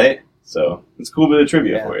know, right? So it's a cool bit of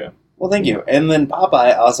trivia Yeah. for you. Well, thank you. And then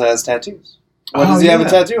Popeye also has tattoos. What Oh, does he have a yeah.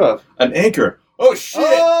 tattoo of? An anchor. Oh shit!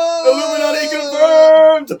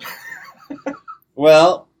 Oh! Illuminati confirmed.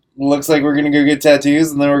 Well, looks like we're going to go get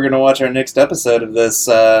tattoos, and then we're going to watch our next episode of this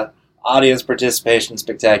audience participation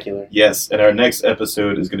spectacular. Yes, and our next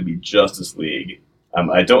episode is going to be Justice League.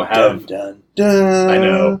 I don't have. Dun, dun. I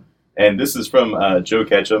know. And this is from Joe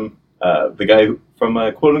Ketchum, the guy from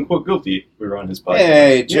Quote Unquote Guilty. We were on his podcast.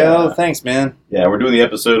 Hey, Joe. Yeah. Thanks, man. Yeah, we're doing the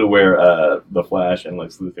episode where The Flash and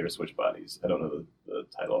Lex Luthor switch bodies. I don't know the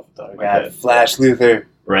title off the top of my God, head. Flash Luthor.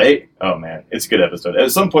 Right? Oh, man. It's a good episode.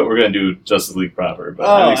 At some point, we're going to do Justice League proper, but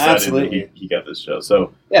Oh, I'm excited absolutely. that he got this show.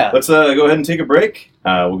 So Yeah. let's go ahead and take a break.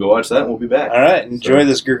 We'll go watch that, and we'll be back. All right. Enjoy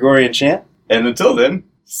this Gregorian chant. And until then,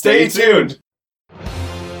 stay tuned.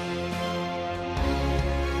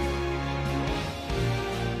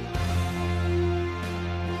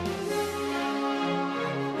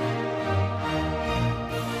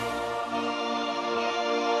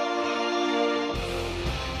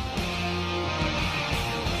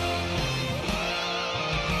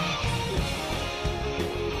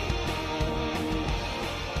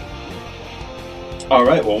 All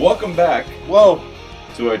right, well, welcome back Whoa.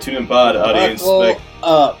 to our Tune and Pod audience. Buckle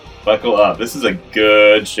up. Buckle up. This is a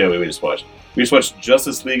good show we just watched. We just watched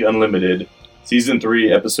Justice League Unlimited, Season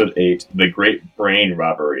 3, Episode 8, The Great Brain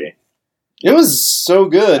Robbery. It was so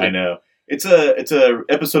good. I know. It's a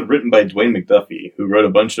episode written by Dwayne McDuffie, who wrote a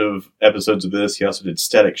bunch of episodes of this. He also did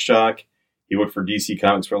Static Shock. He worked for DC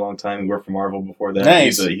Comics for a long time. He worked for Marvel before that.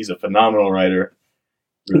 Nice. He's a phenomenal writer.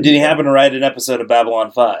 Really Did he good. happen to write an episode of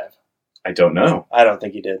Babylon 5? I don't know. I don't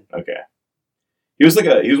think he did. Okay. He was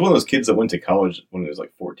one of those kids that went to college when he was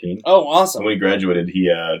like 14. Oh, And awesome. when he graduated,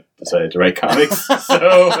 he decided to write comics. So,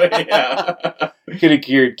 yeah. Could have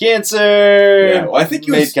cured cancer. Yeah, well, I think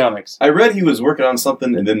he made was- comics. I read he was working on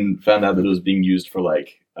something and then found out that it was being used for,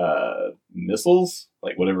 like, missiles.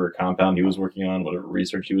 Like, whatever compound he was working on, whatever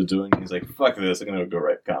research he was doing. He's like, fuck this, I'm going to go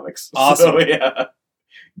write comics. Awesome. So, yeah.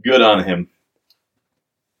 Good on him.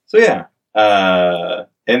 So, yeah.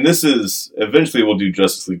 And this is... Eventually, we'll do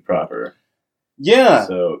Justice League proper. Yeah.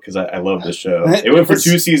 So, because I love this show. It went for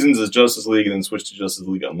 2 seasons as Justice League and then switched to Justice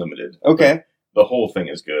League Unlimited. Okay. The whole thing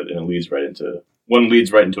is good, and it leads right into... One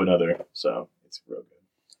leads right into another, so it's real good.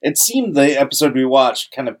 It seemed the episode we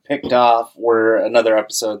watched kind of picked off where another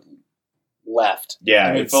episode left. Yeah,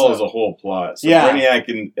 And it it's, follows a whole plot. So yeah.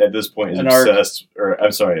 Brainiac, at this point, is An arc. obsessed... Or,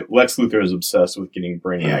 I'm sorry, Lex Luthor is obsessed with getting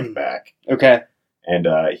Brainiac back. Okay. And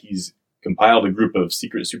he's compiled a group of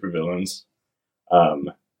secret supervillains.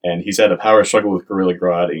 And he's had a power struggle with Gorilla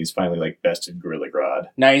Grodd, and he's finally, like, bested Gorilla Grodd.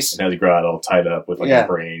 Nice. And has Grodd all tied up with, like, Yeah. a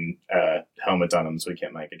brain helmet on him so he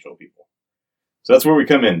can't mind control people. So that's where we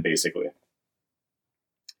come in, basically.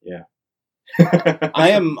 Yeah.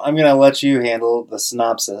 I'm going to let you handle the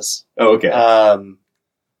synopsis. Oh, okay.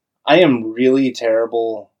 I am really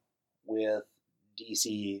terrible with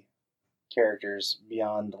DC characters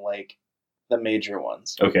beyond, like, the major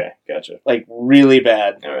ones. Okay, gotcha. Like, really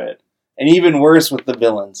bad. All right. And even worse with the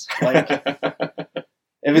villains. Like,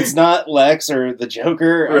 if it's not Lex or the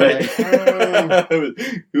Joker, I'm Right. like,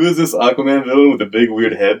 "Mm." Who is this Aquaman villain with the big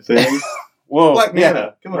weird head thing? Whoa. Black yeah,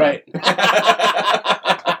 Manta. Come on. Right.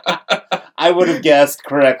 I would have guessed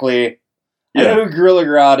correctly. I Yeah. know who Gorilla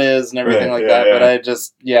Grodd is and everything Right, like yeah, that, yeah. but I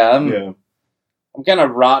just, I'm Yeah. kind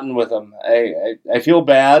of rotten with them. I feel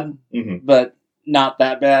bad, hmm but not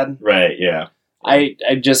that bad. Right, yeah. I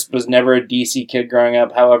just was never a DC kid growing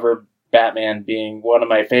up. However, Batman being one of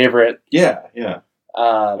my favorite. Yeah, yeah.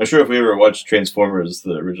 I'm sure if we ever watch Transformers,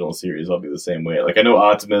 the original series, I'll be the same way. Like, I know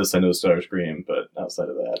Optimus, I know Starscream, but outside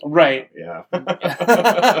of that. Right. Yeah.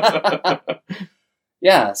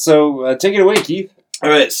 Yeah, so take it away, Keith. All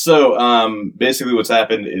right, so basically what's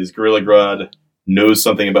happened is Gorilla Grodd knows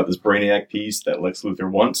something about this Brainiac piece that Lex Luthor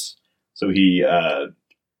wants, so he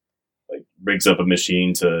rigs up a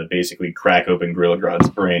machine to basically crack open Gorilla Grodd's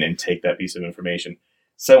brain and take that piece of information.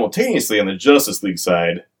 Simultaneously, on the Justice League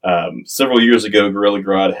side, several years ago, Gorilla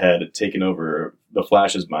Grodd had taken over the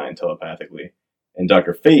Flash's mind telepathically, and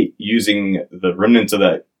Dr. Fate, using the remnants of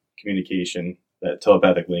that communication, that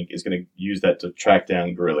telepathic link, is going to use that to track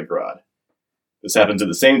down Gorilla Grodd. This happens at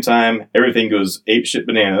the same time. Everything goes apeshit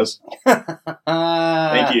bananas.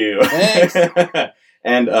 Thank you. Thanks.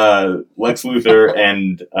 And Lex Luthor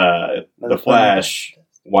and the Flash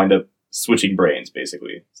wind up switching brains,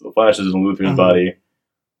 basically. So the Flash is in Luther's body.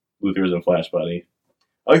 Luther is in Flash body.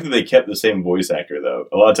 I like that they kept the same voice actor, though.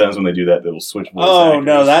 A lot of times when they do that, they'll switch voice Oh actors.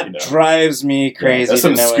 no, that you know. drives me crazy. That's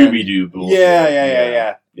some to no Scooby end. Doo bullshit.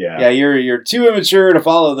 Yeah. Yeah, you're too immature to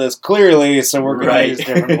follow this clearly, so we're going Right. to use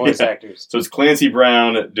different voice Yeah. actors. So it's Clancy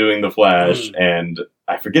Brown doing the Flash, and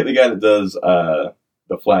I forget the guy that does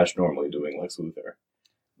the Flash normally doing Lex Luthor.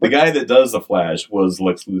 The guy that does the Flash was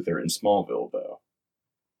Lex Luthor in Smallville, though.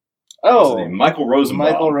 What's his Oh, name? Michael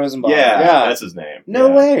Rosenbaum. Michael Rosenbaum. Yeah, Yeah. that's his name. No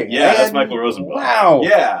Yeah. way. Yeah, that's And- Michael Rosenbaum. Wow.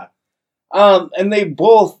 Yeah. And they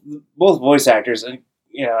both voice actors, and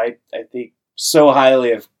I think so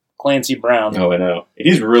highly of Clancy Brown. Oh, I know.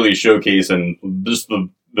 He's really showcasing just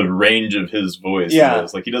the range of his voice. Yeah.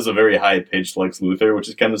 Like, he does a very high-pitched Lex Luthor, which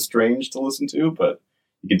is kind of strange to listen to, but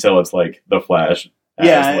you can tell it's like the Flash as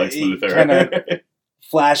Yeah, Lex he Luthor. kinda-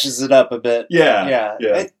 Flashes it up a bit. yeah.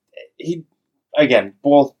 Yeah. He again,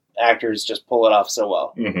 both actors just pull it off so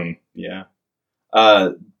well. Mm-hmm. Yeah.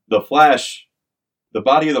 The Flash, the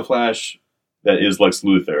body of the Flash that is Lex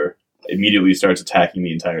Luthor immediately starts attacking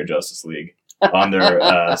the entire Justice League on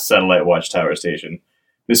their satellite watchtower station.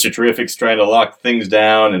 Mr. Terrific's trying to lock things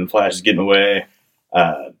down, and Flash is getting away.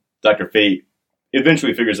 Dr. Fate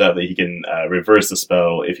eventually figures out that he can reverse the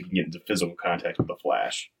spell if he can get into physical contact with the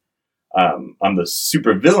Flash. On the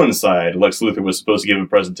supervillain side, Lex Luthor was supposed to give a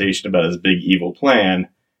presentation about his big evil plan,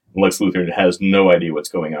 and Lex Luthor has no idea what's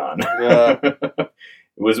going on. Yeah.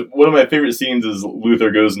 It was one of my favorite scenes is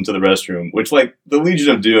Luthor goes into the restroom, which, like, the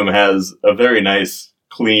Legion of Doom has a very nice,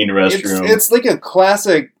 clean restroom. It's like a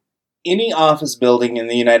classic any office building in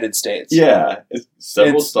the United States. Yeah, it's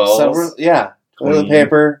several stalls. Toilet Clean.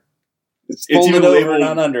 paper, It's folded even over, labeled.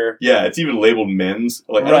 not under. Yeah, it's even labeled men's.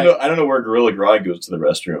 Like Right. I don't know where Gorilla Grodd goes to the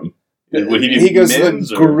restroom. Would he be He goes to men's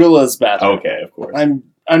the or- Gorilla's bathroom. Okay, of course.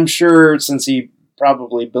 I'm sure since he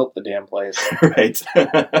probably built the damn place. Right.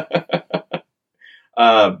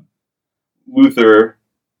 Luthor,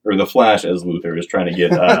 or the Flash as Luthor, is trying to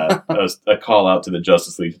get a call out to the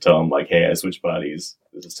Justice League to tell him, like, hey, I switched bodies.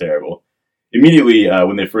 This is terrible. Immediately,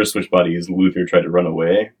 when they first switched bodies, Luthor tried to run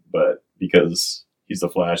away, but because he's the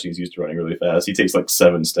Flash, he's used to running really fast. He takes like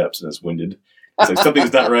 7 steps and is winded. It's like,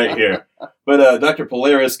 something's not right here. But Dr.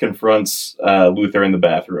 Polaris confronts Luthor in the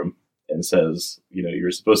bathroom and says,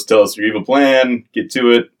 you're supposed to tell us your evil plan, get to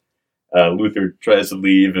it. Luthor tries to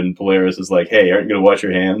leave, and Polaris is like, hey, aren't you going to wash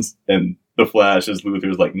your hands? And the Flash, as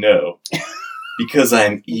Luthor's like, no, because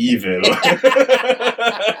I'm evil.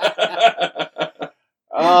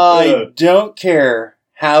 I don't care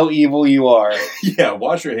how evil you are. Yeah,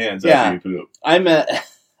 wash your hands Yeah. after you poop.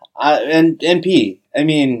 And pee. I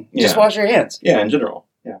mean, just Yeah. wash your hands Yeah, in general.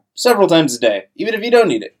 Yeah. several times a day, even if you don't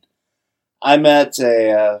need it. I met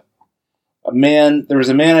a man. There was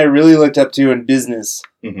a man I really looked up to in business,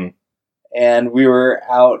 Mm-hmm. and we were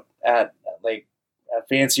out at like a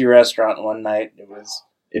fancy restaurant one night. It was,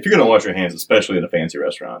 If you're going to wash your hands, especially at a fancy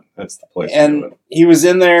restaurant, that's the place to do and it. he was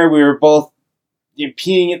in there. We were both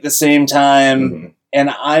peeing at the same time. Mhm. And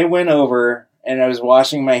I went over and I was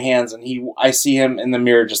washing my hands, and I see him in the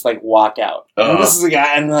mirror just like walk out. And this is a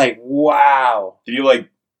guy. I'm like, wow. Did you like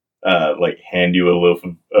hand you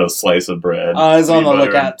a slice of bread? I was on the Peanut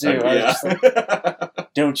lookout, butter? too. I was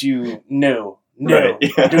just Don't you? No. Right,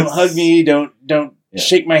 yes. Don't hug me. Don't Yeah.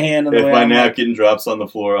 shake my hand on the If way. my I'm like, napkin drops on the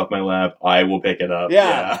floor off my lap, I will pick it up.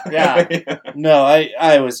 Yeah. no,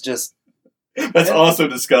 I was just. That's And- also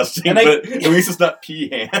disgusting, and I- but at least it's not pee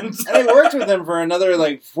hands. And I worked with him for another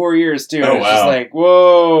like 4 years too. Oh, I was just wow. like,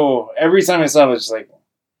 whoa! Every time I saw him, I was just like,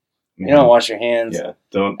 you don't wash your hands. Yeah,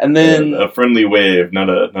 don't. And then- a friendly wave, not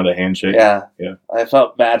a handshake. Yeah. Yeah. I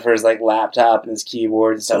felt bad for his like laptop and his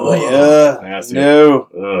keyboard and stuff. Ugh, Like, ugh, nasty. no.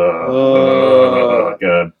 Ugh. Oh,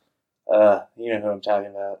 God. You know who I'm talking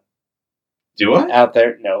about. Do I? Out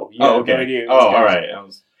there? No. You Oh, have no okay. idea who Oh, this all guy is.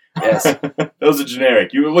 right. Yes. That was a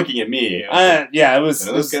generic. You were looking at me. Yeah, it was.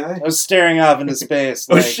 Know this guy? I was staring off into space.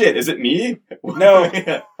 Oh like, shit! Is it me? No.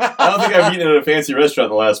 Yeah. I don't think I've eaten at a fancy restaurant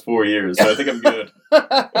in the last 4 years, so I think I'm good.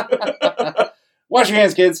 Wash your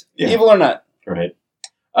hands, kids. Yeah. Evil or not. Right.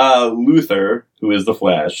 Luthor, who is the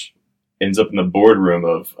Flash, ends up in the boardroom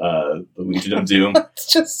of the Legion of Doom.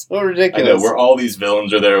 It's just so I ridiculous. know where all these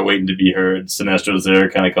villains are there waiting to be heard. Sinestro's there,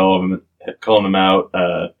 kind of calling them out.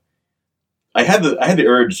 I had the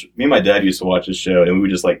urge. Me and my dad used to watch this show, and we would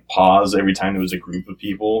just like pause every time there was a group of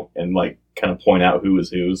people and like kind of point out who was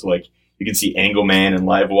who. So like you can see Angleman and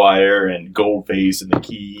Livewire and Goldface and the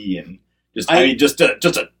Key and just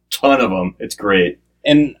a ton of them. It's great.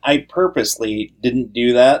 And I purposely didn't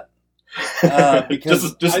do that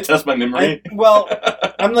because just to test my memory.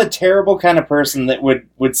 I'm the terrible kind of person that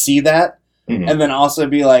would see that Mhm. and then also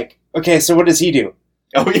be like, okay, so what does he do?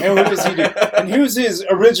 Oh yeah. And what does he do? And who's his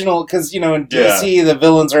original? Because in DC the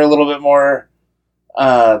villains are a little bit more.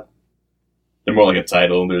 They're more like a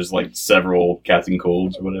title. There's like several Captain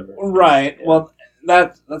Colds or whatever. Right. Yeah. Well,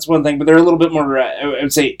 that's one thing, but they're a little bit more. I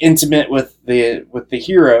would say intimate with the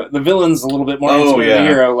hero. The villain's a little bit more intimate with the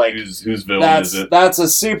hero. Like whose villain is it? That's a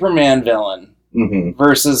Superman villain Mm-hmm.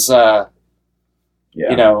 versus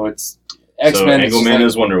it's X-Men. So Angleman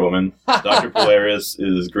is Wonder Woman. Dr. Polaris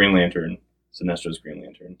is Green Lantern. Sinestro's Green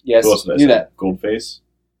Lantern. Yes, Who else did I do say? that. Goldface.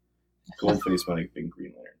 Goldface might have been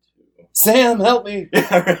Green Lantern too. Sam, help me.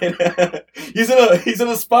 Yeah, right. he's in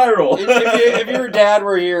a spiral. if your dad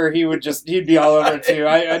were here, he'd be all over it too.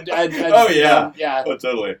 Oh, yeah. yeah. Oh,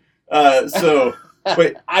 totally. So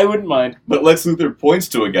wait, I wouldn't mind. but Lex Luthor points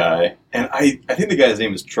to a guy, and I think the guy's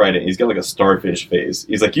name is Trident. He's got like a starfish face.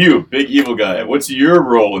 He's like, "You big evil guy, what's your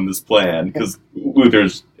role in this plan?" Because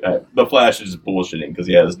Luthor's the Flash is just bullshitting because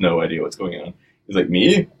he has no idea what's going on. He's like,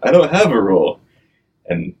 "Me? I don't have a role."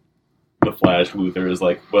 And the Flash, Luthor, is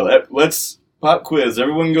like, "Well, let's pop quiz.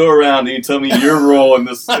 Everyone go around and you tell me your role in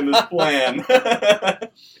this plan."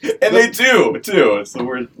 And they do too. It's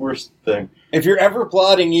the worst thing. If you're ever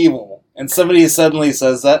plotting evil and somebody suddenly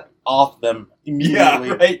says that, off them immediately.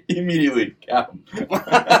 Yeah, right. Immediately, cap 'em.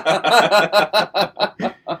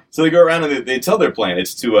 So they go around and they tell their plan.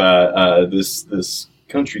 It's to this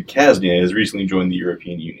country, Kaznia, has recently joined the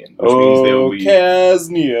European Union, which means they will be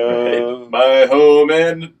Kaznia. my home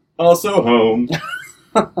and also home.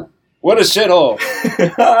 What a shithole.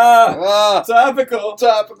 Topical.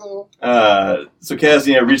 Topical. So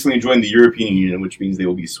Kaznia recently joined the European Union, which means they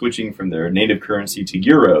will be switching from their native currency to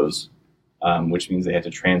euros, which means they have to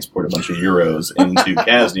transport a bunch of euros into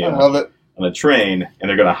Kaznia I love it. on a train, and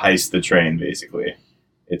they're going to heist the train, basically.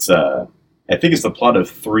 It's I think it's the plot of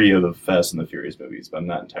 3 of the Fast and the Furious movies, but I'm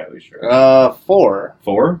not entirely sure. 4.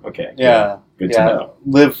 4? Okay. Yeah. Good to know.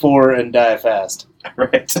 Live 4 and die fast.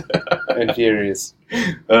 Right. And furious.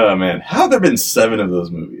 Oh, man. How have there been 7 of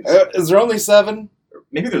those movies? Is there only 7?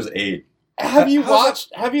 Maybe there's 8. Have you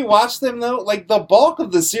watched them though? Like the bulk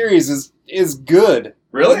of the series is good.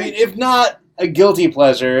 Really? I mean, if not a guilty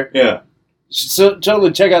pleasure, Yeah. so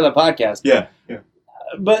totally check out the podcast. Yeah.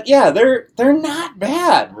 But yeah, they're not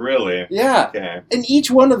bad. Really? Yeah. Okay. And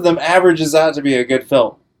each one of them averages out to be a good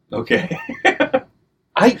film. Okay.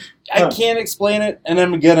 I can't explain it, and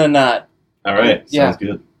I'm gonna not. All right. Yeah. Sounds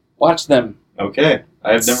good. Watch them. Okay.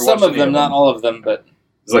 I've never watched Some of any them, not all of them, but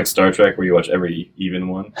It's like Star Trek where you watch every even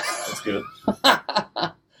one. That's good.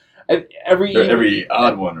 every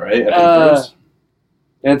odd one, right? After the first?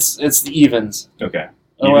 it's the evens. Okay.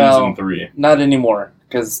 Oh, Evens well. and 3. Not anymore,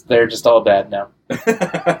 because they're just all bad now.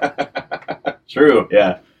 True,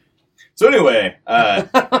 yeah. So anyway,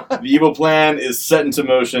 the evil plan is set into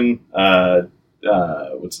motion.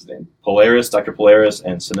 What's his name? Dr. Polaris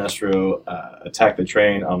and Sinestro attack the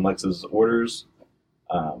train on Lex's orders.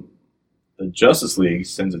 The Justice League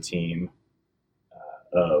sends a team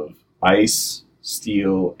of Ice,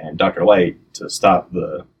 Steel, and Dr. Light to stop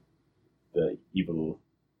the evil,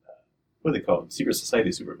 what are they called? Secret Society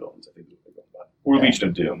supervillains, I think is what they're going by. Or Yeah. Legion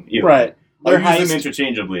of Doom. Either. Right. I'll They're use them heist.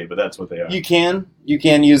 interchangeably, but that's what they are. You can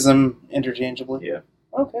use them interchangeably. Yeah.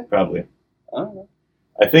 Okay. Probably. Oh.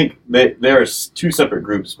 I think there are 2 separate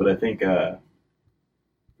groups, but I think for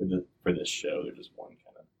this show, they're just one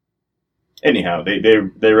kind of. Anyhow,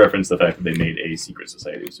 they reference the fact that they made a secret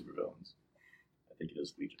society of supervillains. I think it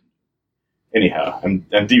is Legion. Anyhow,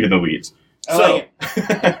 I'm deep in the weeds. I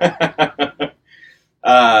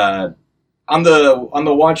So, on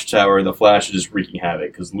the Watchtower, the Flash is just wreaking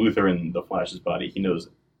havoc because Luthor in the Flash's body, he knows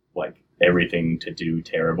like everything to do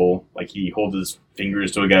terrible. Like he holds his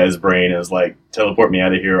fingers to a guy's brain and is like, "Teleport me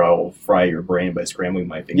out of here! I'll fry your brain by scrambling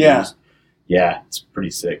my fingers." Yeah, it's pretty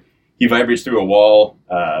sick. He vibrates through a wall,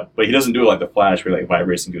 but he doesn't do it like the Flash, where like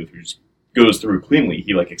vibrates and goes through cleanly.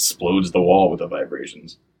 He like explodes the wall with the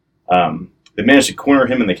vibrations. They managed to corner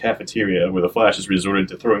him in the cafeteria, where the Flash has resorted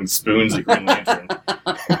to throwing spoons at Green Lantern.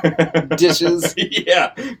 Dishes.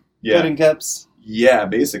 Yeah. Pudding cups. Yeah,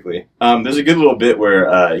 basically. There's a good little bit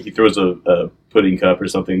where he throws a pudding cup or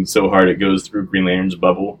something so hard it goes through Green Lantern's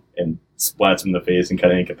bubble and splats him in the face and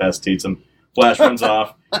kind of incapacitates him. Flash runs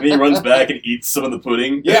off, and he runs back and eats some of the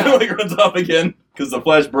pudding. Yeah. And like runs off again because the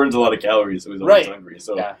Flash burns a lot of calories, so he's always hungry.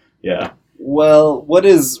 So yeah. Well, what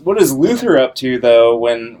is Luthor up to though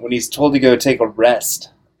when he's told to go take a rest?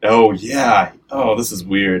 Oh yeah. Oh, this is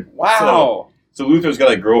weird. Wow. So Luthor's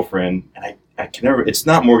got a girlfriend, and I can never. It's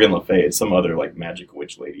not Morgan Le Fay. It's some other like magic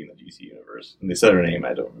witch lady in the DC universe. And they said her name.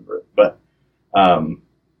 I don't remember it, but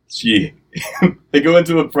they go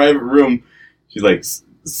into a private room. She's like,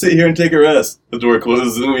 "Sit here and take a rest." The door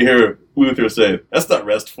closes, and we hear Luthor say, "That's not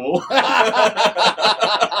restful."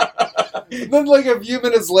 Then, like a few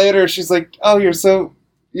minutes later, she's like, "Oh, you're so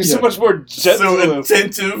much more gentle, so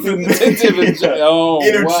attentive and oh,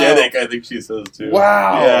 energetic." wow. I think she says too.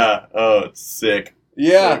 Wow. Yeah. Oh, it's sick.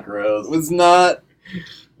 Yeah, So gross. was not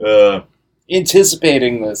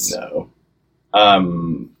anticipating this. No.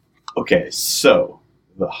 Okay, so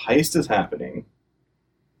the heist is happening,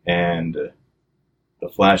 and the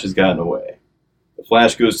Flash has gotten away. The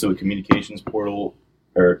Flash goes to a communications portal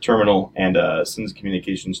or terminal and sends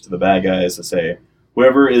communications to the bad guys to say,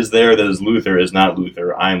 "Whoever is there that is Luthor is not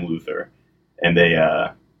Luthor. I'm Luthor." And they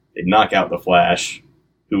knock out the Flash,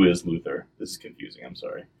 who is Luthor. This is confusing. I'm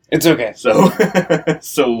sorry. It's okay. So,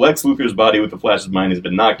 so Lex Luthor's body with the Flash's mind has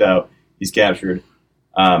been knocked out. He's captured.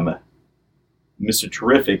 Mr.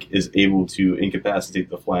 Terrific is able to incapacitate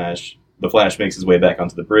the Flash. The Flash makes his way back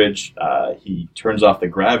onto the bridge. He turns off the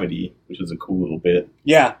gravity, which is a cool little bit.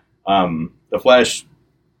 Yeah. The Flash,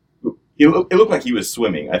 it looked like he was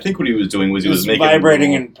swimming. I think what he was doing was he was making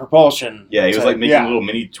vibrating in propulsion. Yeah, he was like making little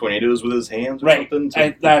mini tornadoes with his hands or something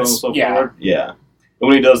to propel himself forward. Yeah. And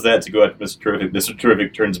when he does that to go after Mr.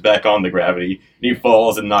 Terrific turns back on the gravity, and he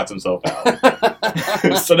falls and knocks himself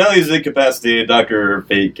out. So now he's incapacitated. Dr.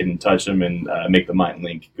 Fate can touch him and make the mind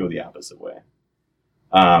link go the opposite way.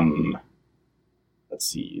 Let's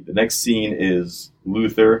see. The next scene is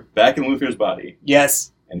Luthor, back in Luthor's body.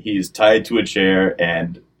 Yes. And he's tied to a chair,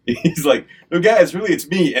 and he's like, "No, guys, really, it's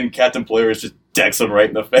me." And Captain Polaris just decks him right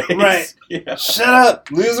in the face. Right. Yeah. Shut up,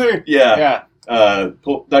 loser. Yeah. Yeah.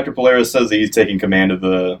 Dr. Polaris says that he's taking command of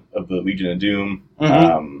the Legion of Doom,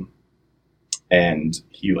 and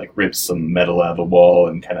he like rips some metal out of the wall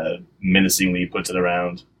and kind of menacingly puts it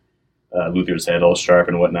around Luthor's head, all sharp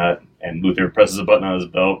and whatnot. And Luthor presses a button on his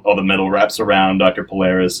belt. All the metal wraps around Dr.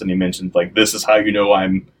 Polaris, and he mentioned like, "This is how you know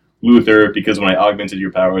I'm Luthor, because when I augmented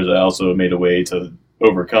your powers, I also made a way to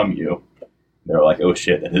overcome you." They're like, "Oh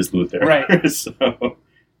shit, that is Luthor." Right. So,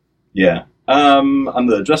 yeah. On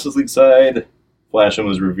the Justice League side, Flash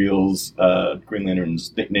almost reveals Green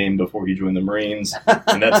Lantern's nickname before he joined the Marines,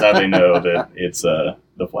 and that's how they know that it's the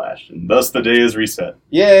Flash, and thus the day is reset.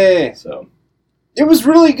 Yay! So, it was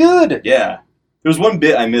really good. Yeah, there was one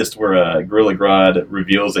bit I missed where Gorilla Grodd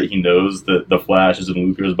reveals that he knows that the Flash is in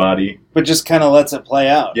Luthor's body, but just kind of lets it play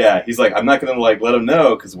out. Yeah, he's like, "I'm not gonna like let him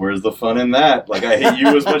know, because where's the fun in that? Like, I hate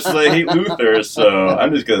you as much as I hate Luthor, so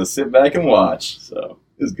I'm just gonna sit back and watch." So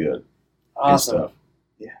it's good. Awesome. Good stuff.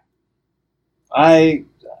 Yeah. I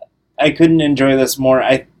couldn't enjoy this more.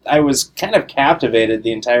 I was kind of captivated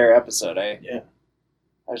the entire episode. I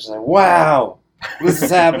was just like, wow, this is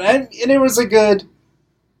happening. And it was a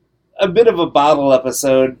bit of a bottle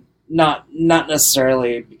episode. Not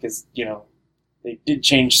necessarily because, they did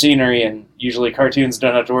change scenery, and usually cartoons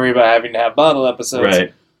don't have to worry about having to have bottle episodes.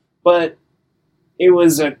 Right. But it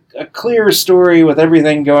was a clear story with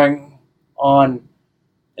everything going on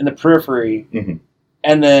in the periphery. Mm-hmm.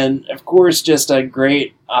 And then, of course, just a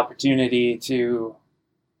great opportunity to,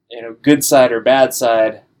 good side or bad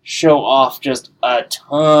side, show off just a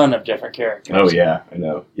ton of different characters. Oh yeah, I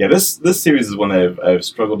know. Yeah, this series is one I've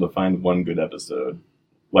struggled to find one good episode,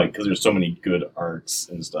 like, because there's so many good arcs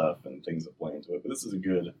and stuff and things that play into it. But this is a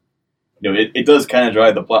good. It does kind of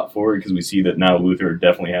drive the plot forward, because we see that now Luthor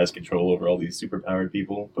definitely has control over all these superpowered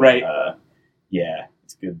people. But, right. Yeah,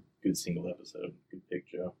 it's a good single episode. Good pick,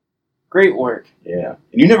 Joe. Great work. Yeah.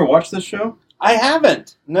 And you never watched this show? I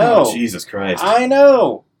haven't. No. Oh, Jesus Christ. I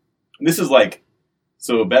know. This is like,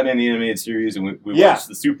 so Batman the Animated Series, and we watched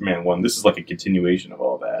the Superman one. This is like a continuation of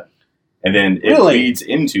all that. And then it leads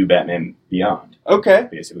into Batman Beyond. Okay.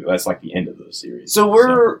 Basically, that's like the end of the series. So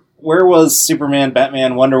where was Superman,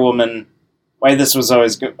 Batman, Wonder Woman, why this was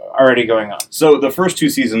always already going on? So the first two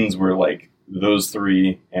seasons were like those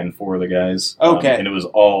 3 and 4 of the guys. Okay. And it was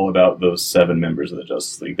all about those 7 members of the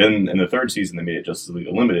Justice League. Then in the third season, they made it Justice League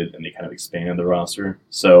Unlimited, and they kind of expanded the roster.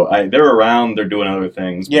 So they're around, they're doing other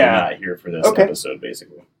things, but they're not here for this episode,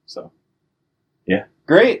 basically. So, yeah.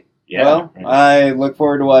 Great. Yeah. Well, I look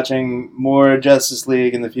forward to watching more Justice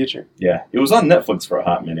League in the future. Yeah. It was on Netflix for a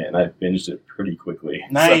hot minute, and I binged it pretty quickly.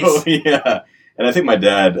 Nice. So, yeah. And I think my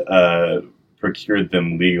dad procured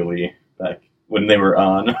them legally back when they were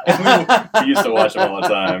on. We used to watch them all the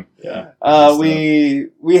time. Yeah.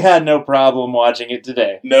 We had no problem watching it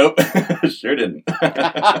today. Nope. Sure didn't.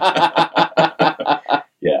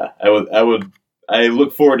 Yeah. I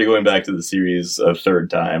look forward to going back to the series a third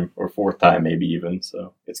time, or fourth time maybe even.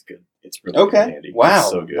 So it's good. It's really good, Andy. Wow. It's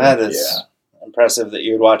so good. That is impressive that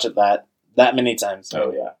you would watch it that many times.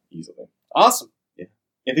 Oh yeah, easily. Awesome. Yeah.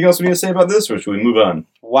 Anything else we need to say about this, or should we move on?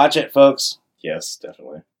 Watch it, folks. Yes,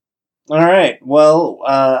 definitely. All right. Well,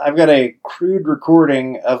 I've got a crude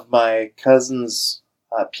recording of my cousin's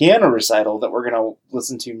piano recital that we're going to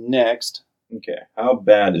listen to next. Okay. How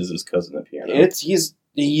bad is this cousin at piano?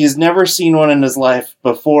 He's never seen one in his life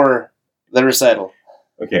before the recital.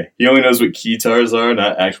 Okay. He only knows what guitars are,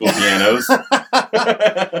 not actual pianos.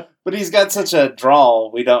 But he's got such a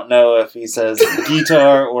drawl, we don't know if he says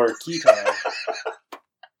guitar or guitar.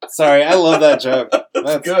 Sorry, I love that joke.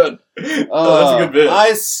 That's good. That's a good bit.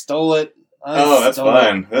 I stole it. That's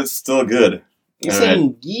fine. That's still good. You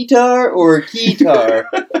saying guitar or guitar?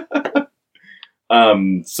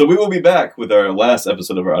 So we will be back with our last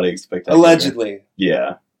episode of our Audio Spectacular. Allegedly.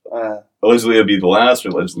 Yeah. Allegedly it'll be the last, or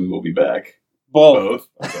allegedly we'll be back. Both.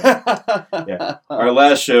 Okay. Yeah. Our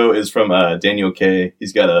last show is from Daniel K.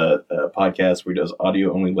 He's got a podcast where he does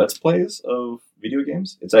audio-only Let's Plays of video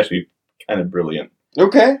games. It's actually kind of brilliant.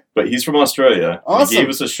 Okay. But he's from Australia. Awesome. He gave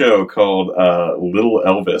us a show called Little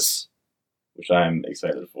Elvis, which I'm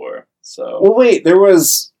excited for. So. Well, wait. There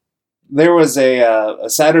was a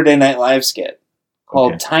Saturday Night Live skit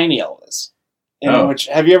called Tiny Elvis. Which,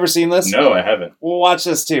 have you ever seen this? No, I haven't. We'll watch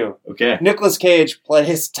this too. Okay. Nicolas Cage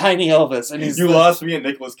plays Tiny Elvis, and You lost me at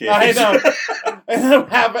Nicolas Cage. I know. And then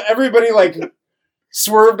have everybody like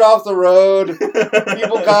swerved off the road.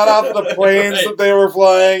 People got off the planes that they were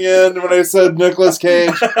flying in when I said Nicolas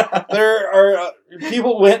Cage. There are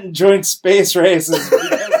people went and joined space races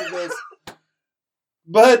because of this.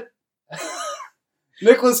 But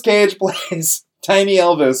Nicolas Cage plays Tiny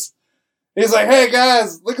Elvis. He's like, hey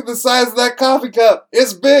guys, look at the size of that coffee cup.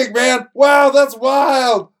 It's big, man. Wow, that's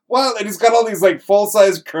wild. Wow. And he's got all these like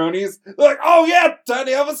full-size cronies. They're like, oh yeah,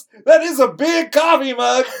 Tiny Elvis, that is a big coffee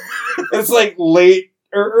mug. It's like late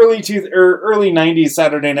or early 90s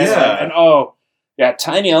Saturday Night Live. And oh, yeah,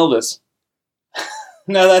 Tiny Elvis.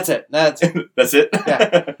 No, that's it. That's it?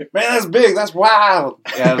 Yeah. Man, that's big. That's wild.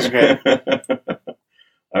 Yeah, that was great.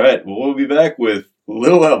 All right, well, we'll be back with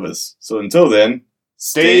Little Elvis. So until then,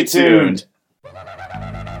 stay tuned.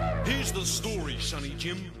 Here's the story, Sonny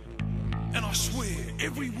Jim, and I swear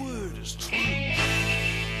every word is true.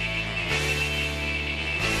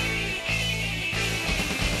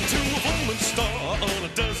 To a Roman star on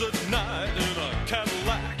a desert night in a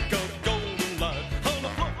Cadillac of golden light, on the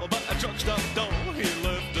floor by a truck stop door, he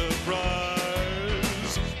left a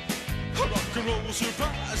prize. A rock and roll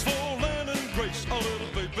surprise for Land and Grace, a little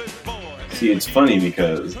baby boy. See, it's funny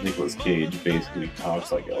because Nicolas Cage basically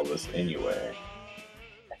talks like Elvis anyway.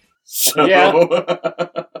 So... Yeah.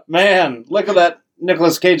 Man, look at that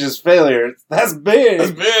Nicolas Cage's failure. That's big.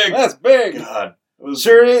 That's big. That's big. God.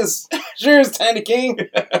 Sure is. Sure is, Tiny King.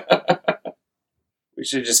 We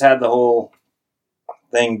should have just had the whole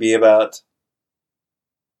thing be about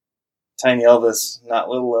Tiny Elvis, not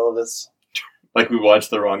Little Elvis. Like we watched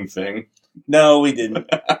the wrong thing. No, we didn't.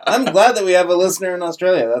 I'm glad that we have a listener in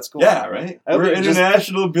Australia. That's cool. Yeah, right? We're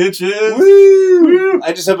international bitches. Woo!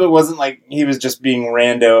 I just hope it wasn't like he was just being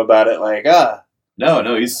rando about it, like,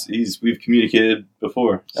 No, we've communicated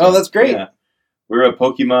before. So, oh, that's great. Yeah. We're a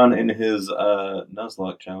Pokemon in his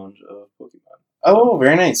Nuzlocke challenge of Pokemon. Oh,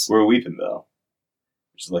 very nice. We're a Weepinbell,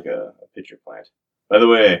 which is like a pitcher plant. By the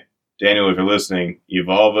way, Daniel, if you're listening,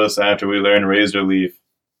 evolve us after we learn Razor Leaf.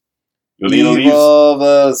 Evolve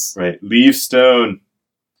us. Right, Leaf Stone.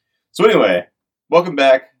 So anyway, welcome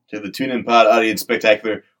back to the Tune In Pod Audience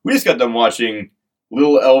Spectacular. We just got done watching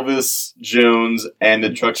Little Elvis Jones and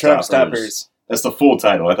the Truck Stoppers. That's the full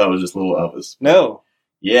title. I thought it was just Little Elvis. No.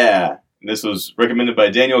 Yeah. This was recommended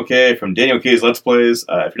by Daniel K. from Daniel K's Let's Plays.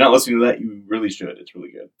 If you're not listening to that, you really should. It's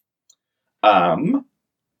really good.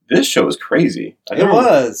 This show is crazy. I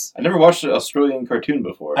never watched an Australian cartoon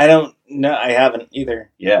before. I don't know. I haven't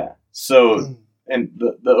either. Yeah. So, and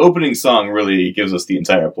the opening song really gives us the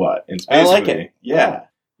entire plot. It's I like it. Yeah.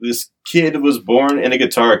 This kid was born in a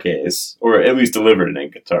guitar case, or at least delivered in a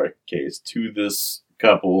guitar case, to this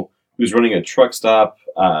couple who's running a truck stop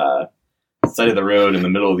side of the road in the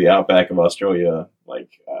middle of the outback of Australia, like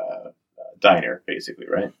diner, basically,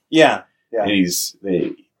 right? Yeah. Yeah.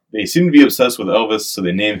 And they seem to be obsessed with Elvis, so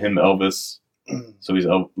they name him Elvis. So he's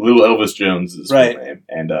Little Elvis Jones is his full name,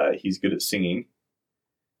 and he's good at singing.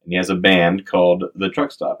 And he has a band called the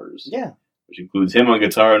Truck Stoppers. Yeah. Which includes him on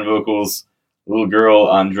guitar and vocals, a little girl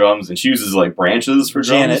on drums, and she uses like branches for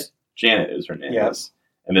drums. Janet is her name. Yes.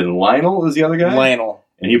 And then Lionel is the other guy. Lionel.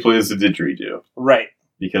 And he plays the didgeridoo. Right.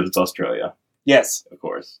 Because it's Australia. Yes. Of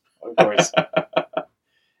course. Of course.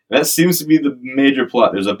 That seems to be the major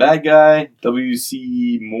plot. There's a bad guy,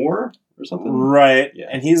 W.C. Moore or something. Right. Yeah.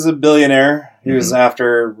 And he's a billionaire. He was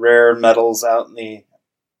after rare metals out in the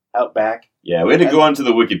outback. Yeah, we had to go onto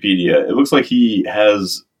the Wikipedia. It looks like he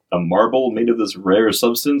has a marble made of this rare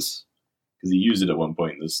substance, because he used it at one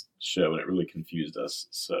point in this show, and it really confused us.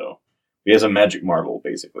 So he has a magic marble,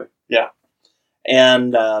 basically.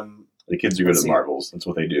 And The kids are good Let's at see. marbles. That's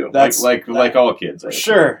what they do. That's- like all kids. I assume.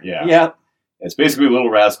 sure, Yeah. yep. It's basically Little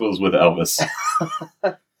Rascals with Elvis.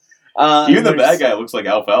 Even the there's- bad guy looks like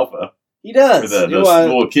Alfalfa. He does. The You know,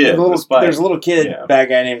 little kid. little- the Spike. there's a little kid, Yeah. bad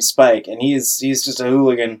guy named Spike, and he's just a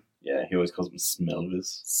hooligan. Yeah, he always calls him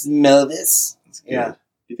Smelvis. Smell this? That's good. Yeah. Do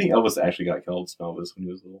you think Elvis actually got called Smelvis when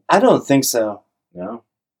he was little? I don't think so. No.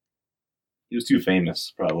 He was too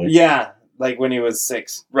famous, probably. Yeah, like when he was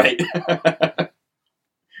 6. Right.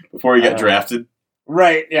 Before he got Uh, drafted.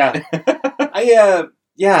 Right. Yeah.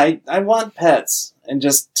 I want pets, and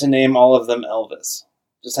just to name all of them Elvis.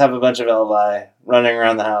 Just have a bunch of Elvi running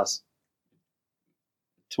around the house.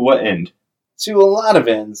 To what end? To a lot of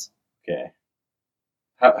ends. Okay.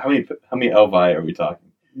 How many Elvi are we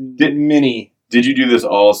talking? Mini. Did you do this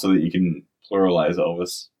all so that you can pluralize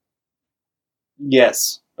Elvis?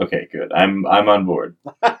 Yes. Okay, good. I'm on board.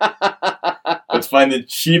 Let's find the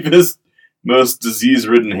cheapest, most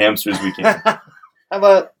disease-ridden hamsters we can. How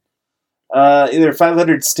about either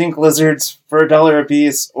 500 stink lizards for $1 a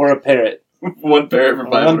piece, or a parrot? One parrot for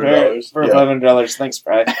One parrot $500. for Yeah. $500. Thanks,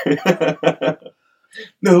 Fry.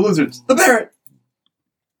 No, lizards. The parrot!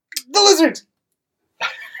 The lizard.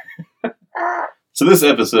 So this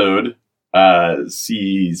episode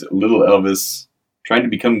sees little Elvis trying to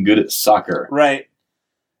become good at soccer. Right.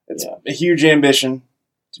 It's Yeah. a huge ambition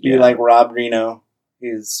to be Yeah. like Rob Reno,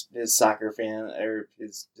 his soccer fan, or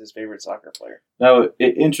his favorite soccer player. Now,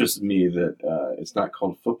 it interested me that it's not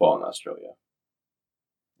called football in Australia.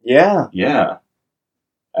 Yeah. Yeah.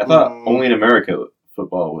 I thought Mm. only in America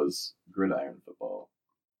football was gridiron football.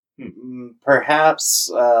 Perhaps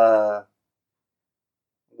the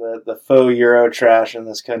faux Euro trash in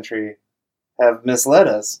this country have misled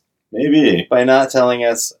us Maybe. by not telling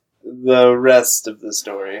us the rest of the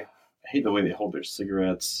story. I hate the way they hold their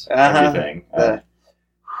cigarettes, Uh-huh. everything. The-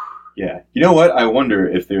 Yeah. You know what? I wonder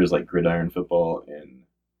if there's like gridiron football in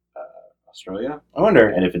Australia, I wonder.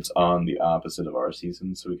 and if it's on the opposite of our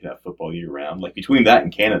season, so we could have football year round. Like between that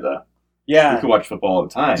and Canada, we Yeah. could watch football all the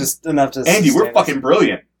time. Just enough to Andy, we're sustain us. fucking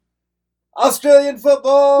brilliant. Australian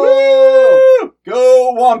football! Woo!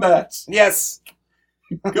 Go Wombats! Yes.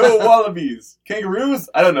 Go Wallabies! Kangaroos?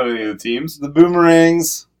 I don't know any of the teams. The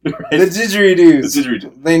Boomerangs. The Right? Didgeridoos. The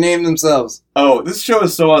didgeridoo. They name themselves. Oh, this show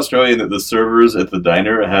is so Australian that the servers at the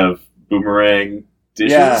diner have boomerang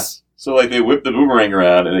dishes. Yeah. So like they whip the boomerang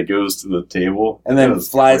around and it goes to the table And then That's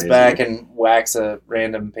flies crazy. back and whacks a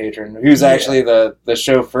random patron who's Yeah. actually the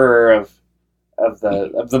chauffeur of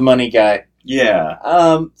the money guy. Yeah.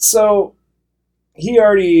 So he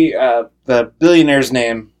already the billionaire's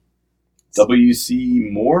name, W.C.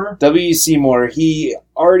 Moore? W.C. Moore. He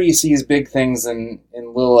already sees big things in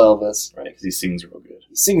Lil Elvis. Right, because he sings real good.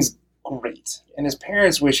 He sings great, and his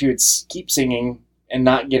parents wish he would keep singing and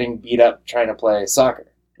not getting beat up trying to play soccer.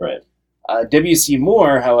 Right. W.C.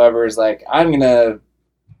 Moore, however, is like, I'm going to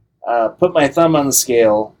put my thumb on the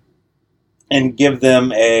scale and give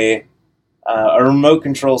them a remote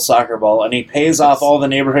control soccer ball, and he pays off all the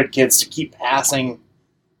neighborhood kids to keep passing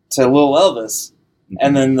to Lil Elvis,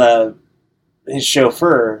 and then his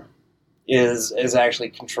chauffeur is actually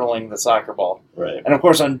controlling the soccer ball. Right. And of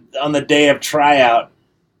course, on the day of tryout,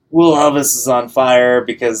 Lil Elvis is on fire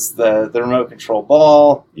because the remote control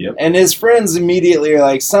ball. Yep. And his friends immediately are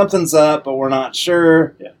like, something's up, but we're not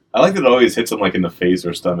sure. Yeah. I like that it always hits him like in the face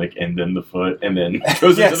or stomach and then the foot and then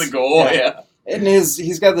goes Yes. into the goal. Yeah. Yeah. And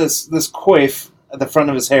he's got this coif at the front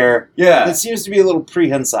of his hair Yeah. that seems to be a little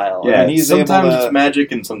prehensile. Yeah. And he's sometimes able to, it's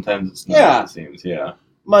magic and sometimes it's not, Yeah. it seems. Yeah.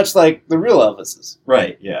 much like the real Elvises.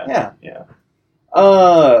 Right. Yeah. Yeah.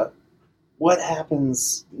 Yeah. What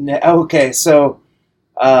happens okay, so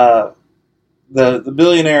the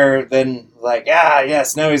billionaire then like,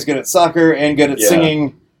 yes, now he's good at soccer and good at Yeah.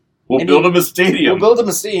 singing. We'll And build him a stadium. He builds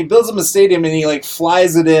him a stadium, and he like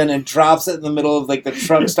flies it in and drops it in the middle of like the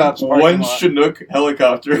truck stops parking One lot Chinook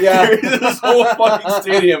helicopter. Yeah. carries this whole fucking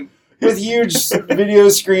stadium. with huge video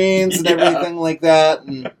screens and Yeah. everything like that.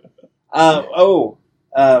 And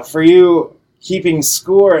for you keeping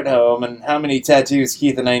score at home and how many tattoos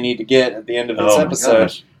Keith and I need to get at the end of this Oh my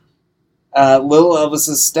episode, gosh. Little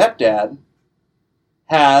Elvis's stepdad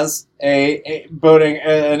has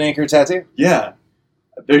an anchor tattoo. Yeah.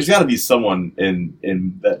 There's got to be someone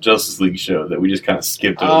in that Justice League show that we just kind of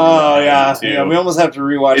skipped over. Oh yeah, too. yeah. We almost have to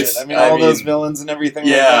rewatch It's- it. I mean, I all those mean, villains and everything.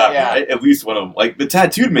 Yeah, like that. Yeah. at least one of them. Like the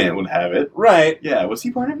tattooed man would have it. Right. Yeah, was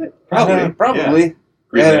he part of it? Probably. Probably. Yeah.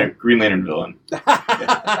 Green, Yeah. Lantern, Green Lantern villain.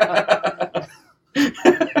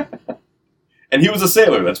 And he was a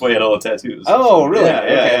sailor. That's why he had all the tattoos. Oh, really? Yeah,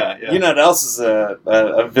 Okay. yeah. You know what else is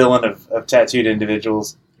a villain of tattooed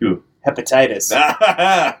individuals? Who? Hepatitis.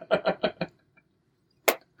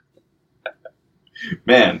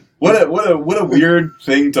 Man, what a weird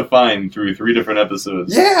thing to find through 3 different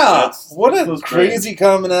episodes. Yeah, what a so strange. crazy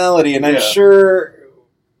commonality, and I'm Yeah. sure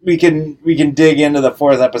we can dig into the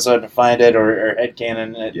 4th episode and find it or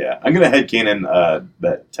headcanon it. Yeah, I'm gonna headcanon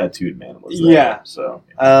that tattooed man was there. Yeah. So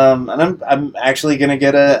And I'm actually gonna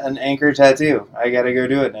get an Anchor tattoo. I gotta go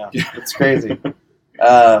do it now. It's crazy.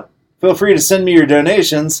 Feel free to send me your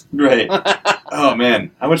donations. right. Oh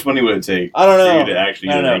man, how much money would it take I don't for you know. to actually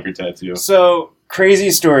I get don't an know. anchor tattoo? So crazy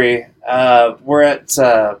story. We're at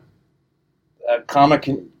a comic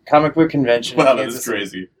book convention. Wow, in that Kansas is City.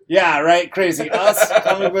 crazy. Yeah, right. Crazy. Us,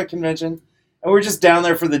 comic book convention. And we're just down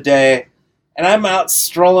there for the day. And I'm out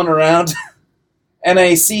strolling around. And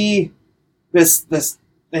I see this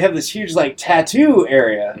they have this huge, like, tattoo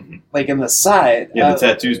area, like, in the side. Yeah, the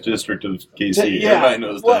tattoos district of KC. Yeah. Everybody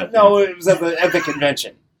knows Well, that. no, it was at the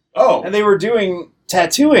convention. Oh. And they were doing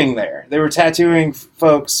tattooing there. They were tattooing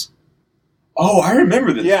folks. Oh, I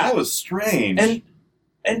remember this. Yeah. That was strange.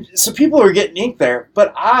 And so people were getting ink there.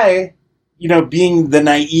 But I, being the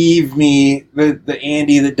naive me, the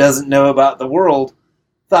Andy that doesn't know about the world,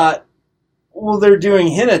 thought, well, they're doing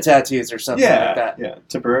henna tattoos or something like that. Yeah,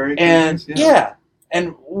 temporary. And things, yeah.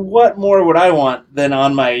 And what more would I want than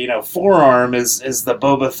on my, forearm is the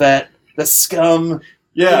Boba Fett, the scum,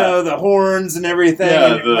 Yeah. the horns and everything.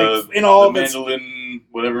 Yeah, and, like, in all of the its mandolin,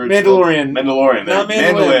 whatever. It's Mandalorian. called. Mandalorian. Not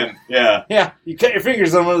there. mandolin. Yeah. Yeah, you cut your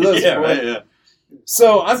fingers on one of those. Yeah, boy. right, yeah.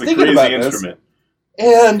 So I'm It's a thinking crazy about this, instrument.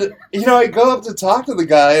 and I go up to talk to the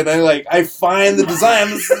guy, and I find the design.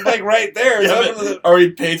 This is like right there. It's Yeah, up but in the-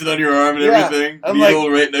 already painted on your arm and Yeah, everything. I'm Needle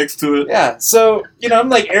right next to it. yeah. So I'm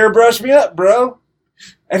like, airbrush me up, bro.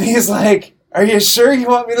 And he's like, "Are you sure you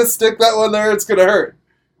want me to stick that one there? It's gonna hurt."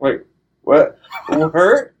 Wait, what? Will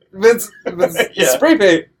hurt? It's Yeah. spray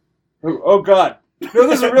paint. Oh God. No,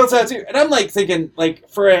 this is a real tattoo. And I'm like thinking, like,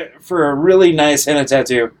 for a really nice henna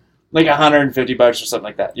tattoo, like $150 or something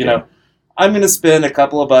like that. Yeah. I'm gonna spend a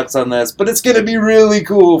couple of bucks on this, but it's gonna be really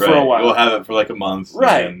cool for a Right. while. We'll have it for like a month.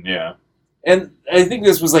 Right. And then, yeah. And I think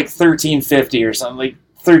this was like $1,350 or something, like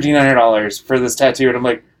 $1,300 for this tattoo. And I'm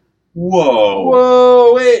like, Whoa.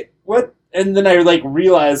 whoa, wait, what? And then I like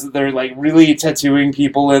realized that they're like really tattooing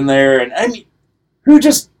people in there, and I mean, who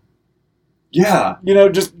just Yeah.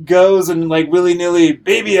 just goes and like willy nilly,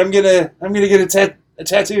 baby, I'm gonna get a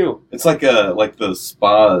tattoo. It's like the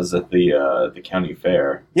spas at the county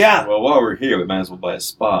fair. Yeah. Well, while we're here, we might as well buy a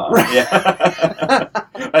spa. Right. Yeah.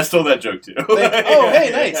 I stole that joke too. Oh, hey,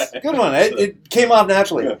 nice, good one. It came off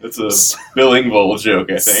naturally. Yeah, it's a Bill Engvall joke,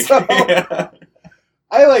 I think. So- Yeah.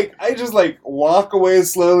 I just like walk away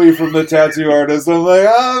slowly from the tattoo artist. I'm like,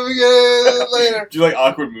 I'm gonna get it later. Do you like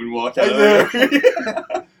awkward moonwalk out I of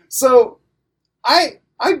there? So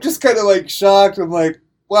I'm just kind of like shocked. I'm like,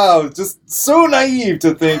 wow, just so naive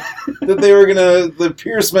to think that they were gonna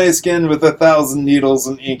pierce my skin with 1,000 needles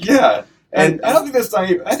and ink. Yeah. And And I don't think that's not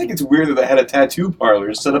even, I think it's weird that they had a tattoo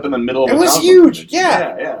parlor set up in the middle of It a was comic huge, book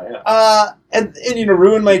yeah. Yeah. And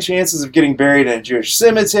ruin my chances of getting buried in a Jewish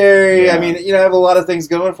cemetery. Yeah. I mean, I have a lot of things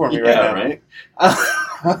going for me Yeah, right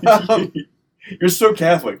right? now. You're so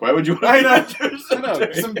Catholic. Why would you want to I be know. in a Jewish I know,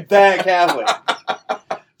 cemetery? some bad Catholic.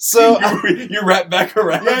 So you wrap back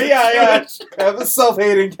around. Yeah. I'm a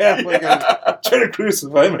self-hating Catholic. I try to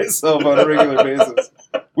crucify myself on a regular basis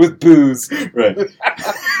with booze. Right.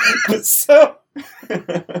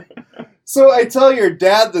 So I tell your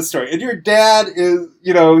dad this story, and your dad is,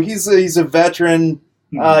 he's a veteran.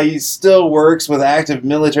 He still works with active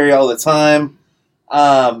military all the time.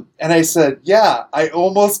 And I said, yeah, I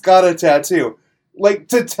almost got a tattoo. Like,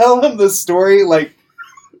 to tell him this story, like,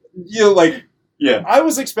 Yeah. I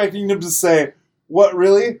was expecting him to say, what,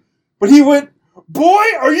 really? But he went, boy,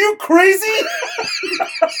 are you crazy?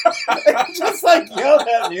 And he just like yelled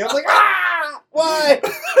at me. I was like, ah, why?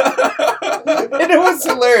 And it was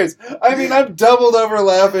hilarious. I mean, I'm doubled over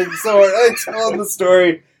laughing so hard. I tell him the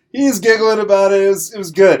story. He's giggling about it. It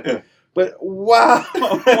was good. Yeah. But wow.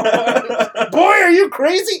 Boy, are you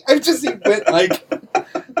crazy? He went like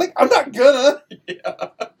I'm not gonna. Yeah.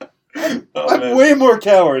 I'm man. way more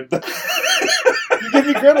coward than you give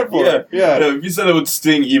me credit for. Yeah. Yeah. If you said it would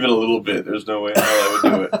sting even a little bit, there's no way in hell I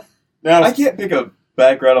would do it. Now, I can't pick a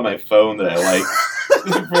background on my phone that I like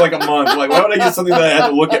for like a month. Like, why would I get something that I have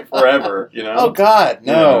to look at forever? oh God,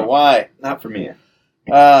 no! Yeah. Why? Not for me.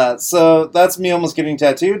 So that's me almost getting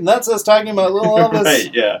tattooed, and that's us talking about little Elvis.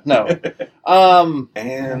 Right, yeah. No.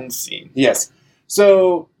 And scene. Yes.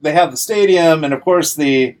 So they have the stadium, and of course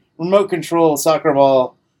the remote control soccer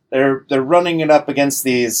ball. They're running it up against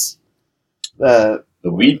these. The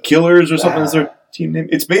Weed Killers or something is their team name.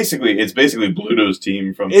 It's basically Bluto's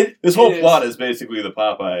team from. This whole plot is basically the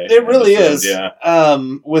Popeye. It really episode, is. Yeah.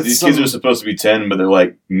 With These some, kids are supposed to be 10, but they're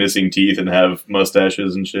like missing teeth and have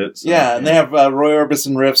mustaches and shit. So, yeah, and they have Roy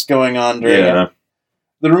Orbison riffs going on during yeah. it.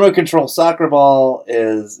 The remote control soccer ball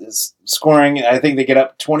is scoring. I think they get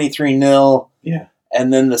up 23-0. Yeah.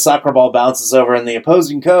 And then the soccer ball bounces over, and the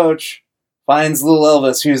opposing coach finds little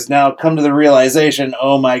Elvis, who's now come to the realization,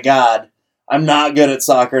 oh my God, I'm not good at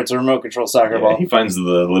soccer. It's a remote control soccer ball. He finds the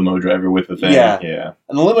limo driver with the thing. Yeah. Yeah.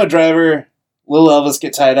 And the limo driver, little Elvis,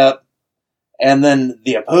 get tied up. And then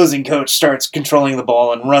the opposing coach starts controlling the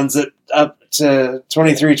ball and runs it up to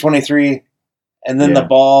 23-23. And then the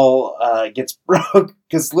ball gets broke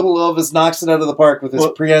because little Elvis knocks it out of the park with his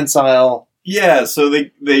prehensile. Yeah, so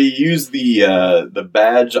they use the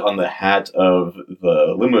badge on the hat of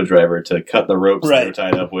the limo driver to cut the ropes that they're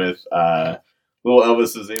tied up with. Little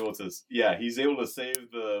Elvis is able to, he's able to save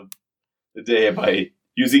the day by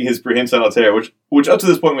using his prehensile hair, which up to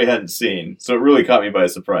this point we hadn't seen. So it really caught me by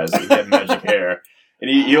surprise that he had magic hair, and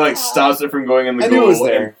he like stops it from going in the goal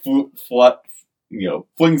and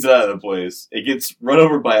flings it out of the place. It gets run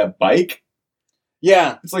over by a bike.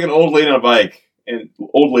 Yeah, it's like an old lady on a bike.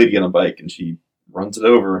 Old lady on a bike, and she runs it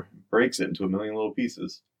over, breaks it into a million little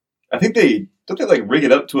pieces. I think don't they like rig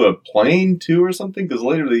it up to a plane too, or something? Because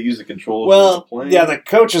later they use the controls as a plane. Yeah, the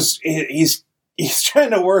coach he's trying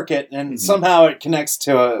to work it, and somehow it connects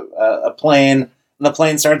to a plane, and the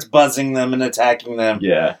plane starts buzzing them and attacking them.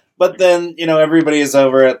 Yeah, but then everybody is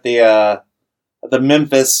over at the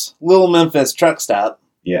Little Memphis truck stop.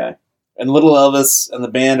 Yeah, and little Elvis and the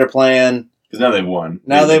band are playing. Because now they've won.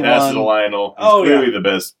 Now they've passed won. To Lionel. He's clearly the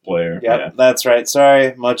best player. Yep, yeah, that's right.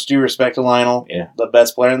 Sorry. Much due respect to Lionel. Yeah. The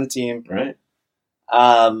best player on the team. Right.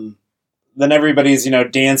 Then everybody's,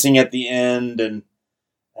 dancing at the end and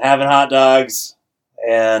having hot dogs.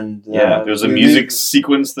 And there's a music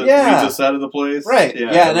sequence that leads us out of the place. Right.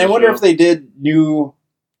 Yeah, and I wonder if they did new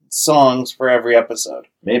songs for every episode.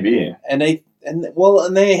 Maybe. And they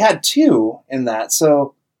had 2 in that,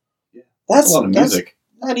 so that's a lot of music.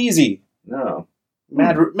 That's not easy. No.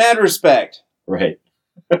 Mad respect. Right.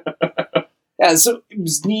 Yeah, so it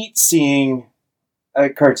was neat seeing a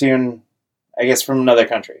cartoon, I guess, from another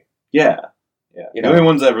country. Yeah. Yeah. The only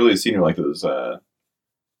ones I've really seen are like those Tom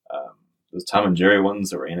and Jerry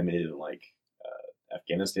ones that were animated in like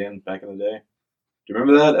Afghanistan back in the day. Do you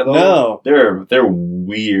remember that at all? No. They're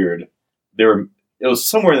weird. It was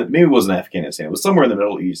somewhere that maybe it wasn't Afghanistan. It was somewhere in the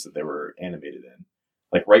Middle East that they were animated in.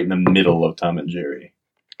 Like right in the middle of Tom and Jerry.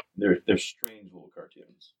 They're strange little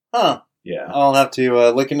cartoons. Huh. Yeah. I'll have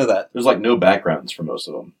to look into that. There's like no backgrounds for most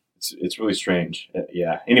of them. It's really strange.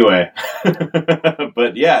 Yeah. Anyway.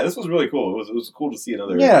 But yeah, this was really cool. It was cool to see in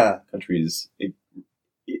other countries. It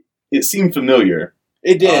seemed familiar.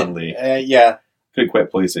 It did. Oddly. Yeah. Couldn't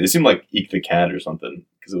quite place it. It seemed like Eek the Cat or something.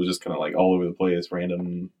 Because it was just kind of like all over the place,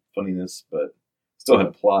 random funniness, but still had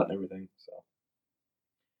a plot and everything. So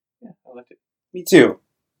yeah, I liked it. Me too.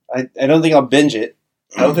 I don't think I'll binge it.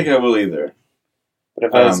 I don't think I will either. But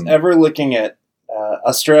if I was ever looking at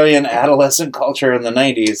Australian adolescent culture in the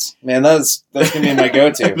 90s, man, that's going to be my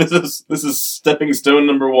go-to. This is stepping stone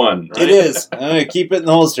number 1, right? It is. I'm going to keep it in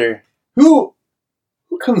the holster. Who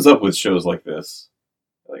comes up with shows like this?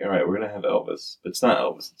 Like, all right, we're going to have Elvis, but it's not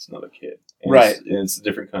Elvis, it's another kid. And right. It's a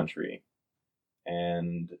different country.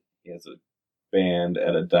 And he has a band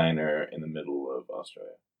at a diner in the middle of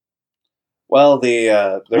Australia. Well,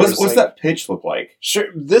 what's that pitch look like? Sure,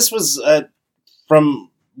 this was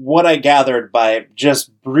from what I gathered by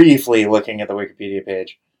just briefly looking at the Wikipedia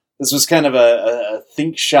page. This was kind of a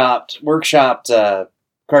workshopped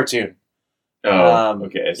cartoon. Oh,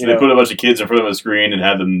 okay. So they put a bunch of kids in front of a screen and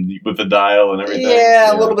had them with the dial and everything.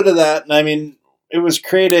 Yeah, a little bit of that. And I mean, it was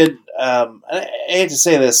created. I hate to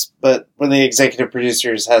say this, but one of the executive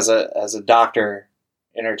producers has a doctor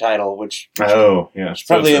in her title, which it's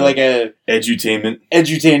probably like a edutainment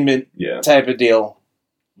type of deal.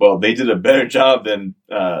 Well, they did a better job than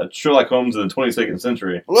Sherlock Holmes in the 22nd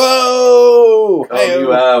century. Whoa! Call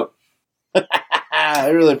you out. I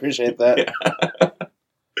really appreciate that.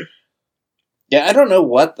 Yeah, I don't know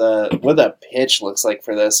what the pitch looks like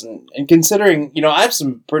for this, and considering I have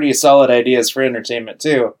some pretty solid ideas for entertainment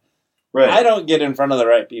too. Right. I don't get in front of the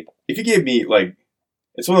right people. If you gave me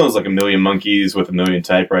it's one of those like A Million Monkeys with a million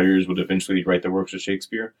typewriters would eventually write their works of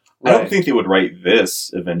Shakespeare. Right. I don't think they would writ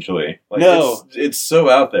this eventually. No. It's so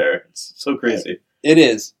out there. It's so crazy. It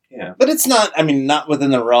is. Yeah. But it's not, not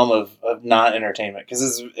within the realm of not entertainment,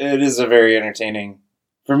 because it is a very entertaining,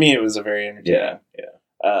 for me it was a very entertaining. Yeah.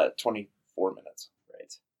 24 minutes.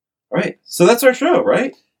 Right. All right. So that's our show,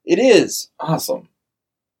 right? It is. Awesome.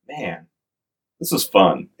 Man, this was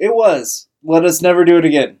fun. It was. Let us never do it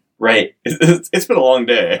again. Right. It's been a long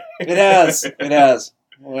day. It has. It has.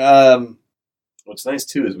 What's nice,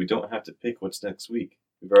 too, is we don't have to pick what's next week.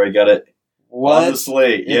 We've already got it What? on the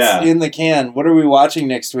slate. It's in the can. What are we watching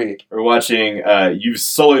next week? We're watching, you've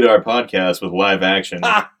sullied our podcast with live action.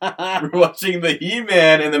 We're watching the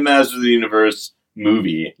He-Man and the Masters of the Universe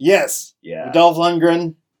movie. Yes. Yeah. Dolph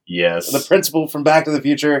Lundgren, Yes. the principal from Back to the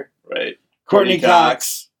Future. Right. Courtney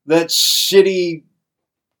Cox, that shitty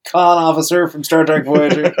con officer from Star Trek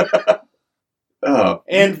Voyager. Oh,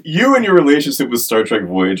 And- you and your relationship with Star Trek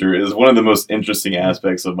Voyager is one of the most interesting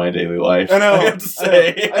aspects of my daily life. I know. I have to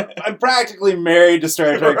say. I'm practically married to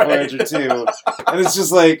Star Trek Right. Voyager too, and it's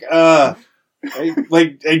just like, I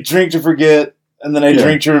drink to forget, and then I Yeah.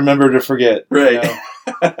 drink to remember to forget. you Right.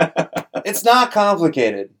 know? It's not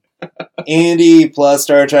complicated. Andy plus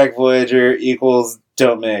Star Trek Voyager equals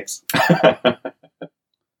don't mix.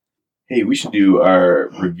 Hey, we should do our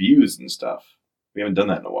reviews and stuff. We haven't done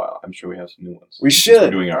that in a while. I'm sure we have some new ones. We Since should.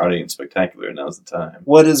 We're doing our audience spectacular. Now's the time.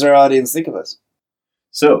 What does our audience think of us?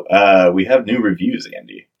 So, we have new reviews,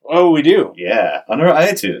 Andy. Oh, we do. Yeah, on our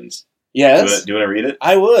iTunes. Yes, Do you want to read it?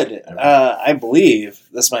 I would. I believe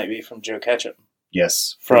this might be from Joe Ketchum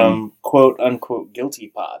Yes. from quote unquote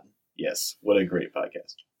Guilty Pod. Yes. What a great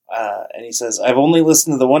podcast. And he says, I've only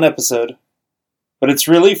listened to the one episode, but it's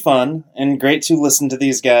really fun and great to listen to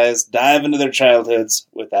these guys dive into their childhoods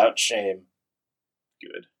without shame.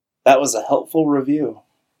 Good. That was a helpful review.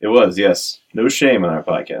 It was, yes. No shame on our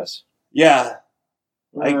podcast. Yeah,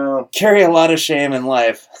 I Well, carry a lot of shame in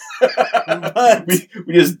life. But-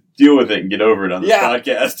 we just deal with it and get over it on this Yeah.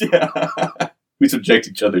 podcast. Yeah. We subject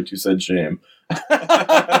each other to said shame.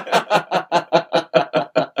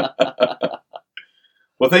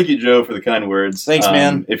 Well, thank you, Joe, for the kind words. Thanks,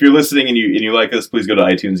 man. If you're listening and you like us, please go to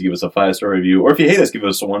iTunes and give us a 5-star review. Or if you hate us, give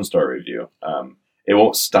us a 1-star review. It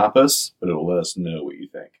won't stop us, but it will let us know what you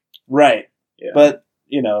think. Right. Yeah. But,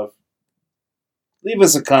 leave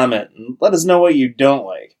us a comment and let us know what you don't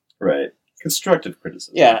like. Right. Constructive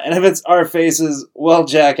criticism. Yeah, and if it's our faces, well,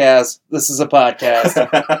 jackass, this is a podcast.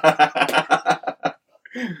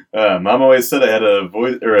 Mom always said I had a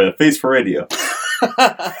voice or a face for radio.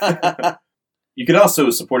 You can also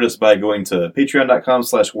support us by going to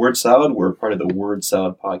patreon.com/wordsalad. We're part of the Word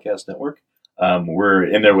Salad Podcast Network. We're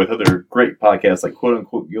in there with other great podcasts like Quote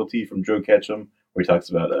Unquote Guilty from Joe Ketchum, where he talks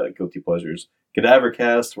about guilty pleasures.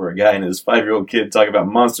 Cadavercast, where a guy and his 5-year-old kid talk about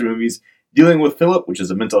monster movies. Dealing with Philip, which is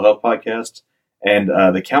a mental health podcast. And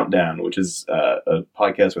The Countdown, which is a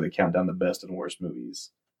podcast where they count down the best and worst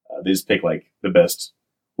movies. They just pick like the best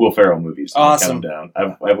Will Ferrell movies. And Awesome. count them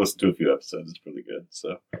down. I've listened to a few episodes. It's really good.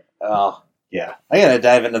 So Oh, yeah. I gotta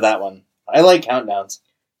dive into that one. I like countdowns.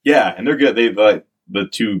 Yeah, and they're good. They like the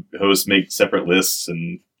two hosts make separate lists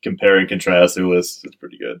and compare and contrast their lists. It's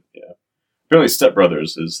pretty good. Yeah. Apparently, Step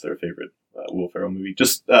Brothers is their favorite Will Ferrell movie.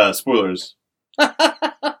 Just spoilers. No,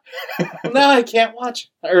 I can't watch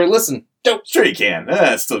or listen. Don't. Sure, you can.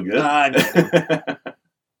 It's still good. God.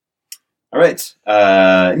 All right.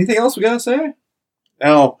 Anything else we gotta say?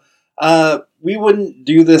 No, we wouldn't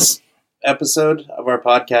do this episode of our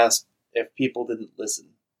podcast if people didn't listen.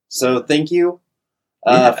 So thank you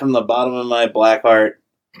Yeah. from the bottom of my black heart.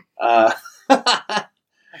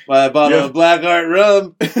 My bottle Yeah. of black heart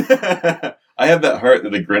rum. I have that heart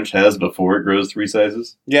that the Grinch has before it grows 3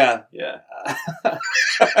 sizes. Yeah. Yeah.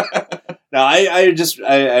 No,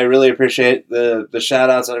 I really appreciate the shout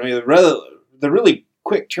outs. I mean, the really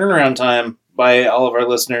quick turnaround time by all of our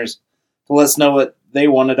listeners to let us know what they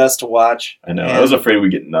wanted us to watch. I know. And- I was afraid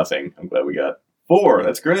we'd get nothing. I'm glad we got 4.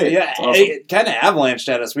 That's great. Yeah, That's awesome. it kind of avalanched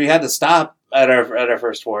at us. We had to stop at our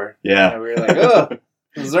first 4. Yeah. And we were like, oh,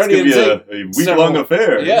 this is It's already going to insane. be a week-long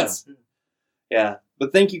affair. Yes. Yeah.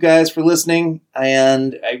 But thank you guys for listening,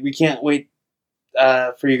 and we can't wait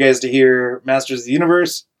for you guys to hear Masters of the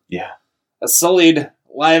Universe. Yeah. A sullied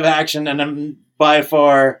live action, and I'm by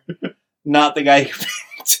far not the guy who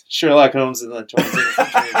picked Sherlock Holmes in the 20th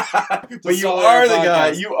century. But you sully are our the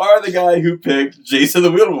guy. podcast. You are the guy who picked Jason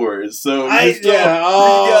the Wheel Wars. So I- you still, yeah,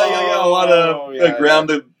 you got a lot of yeah, ground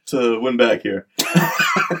to win back here.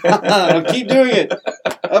 I'll keep doing it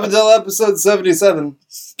up until episode 77.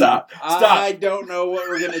 Stop. I don't know what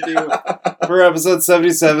we're going to do for episode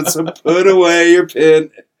 77, so put away your pen,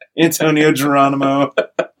 Antonio Geronimo.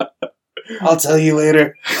 I'll tell you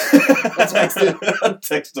later. Text it.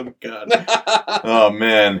 Text him. God. Oh,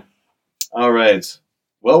 man. All right.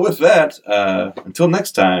 Well, with that, until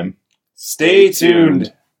next time, Stay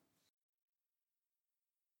tuned.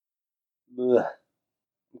 Ugh.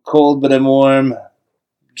 Cold, but I'm warm.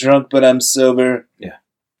 Drunk, but I'm sober.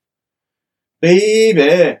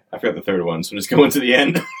 Baby. I forgot the third one, so I'm just going to the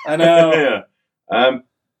end. I know. Yeah.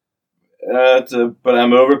 But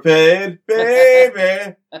I'm overpaid,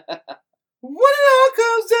 baby. What it all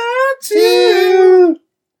comes down to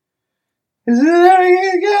is that I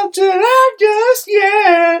ain't got to life just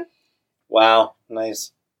yet. Wow.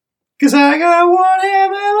 Nice. 'Cause I got one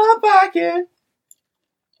hand in my pocket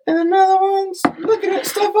and another one's looking at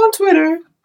stuff on Twitter.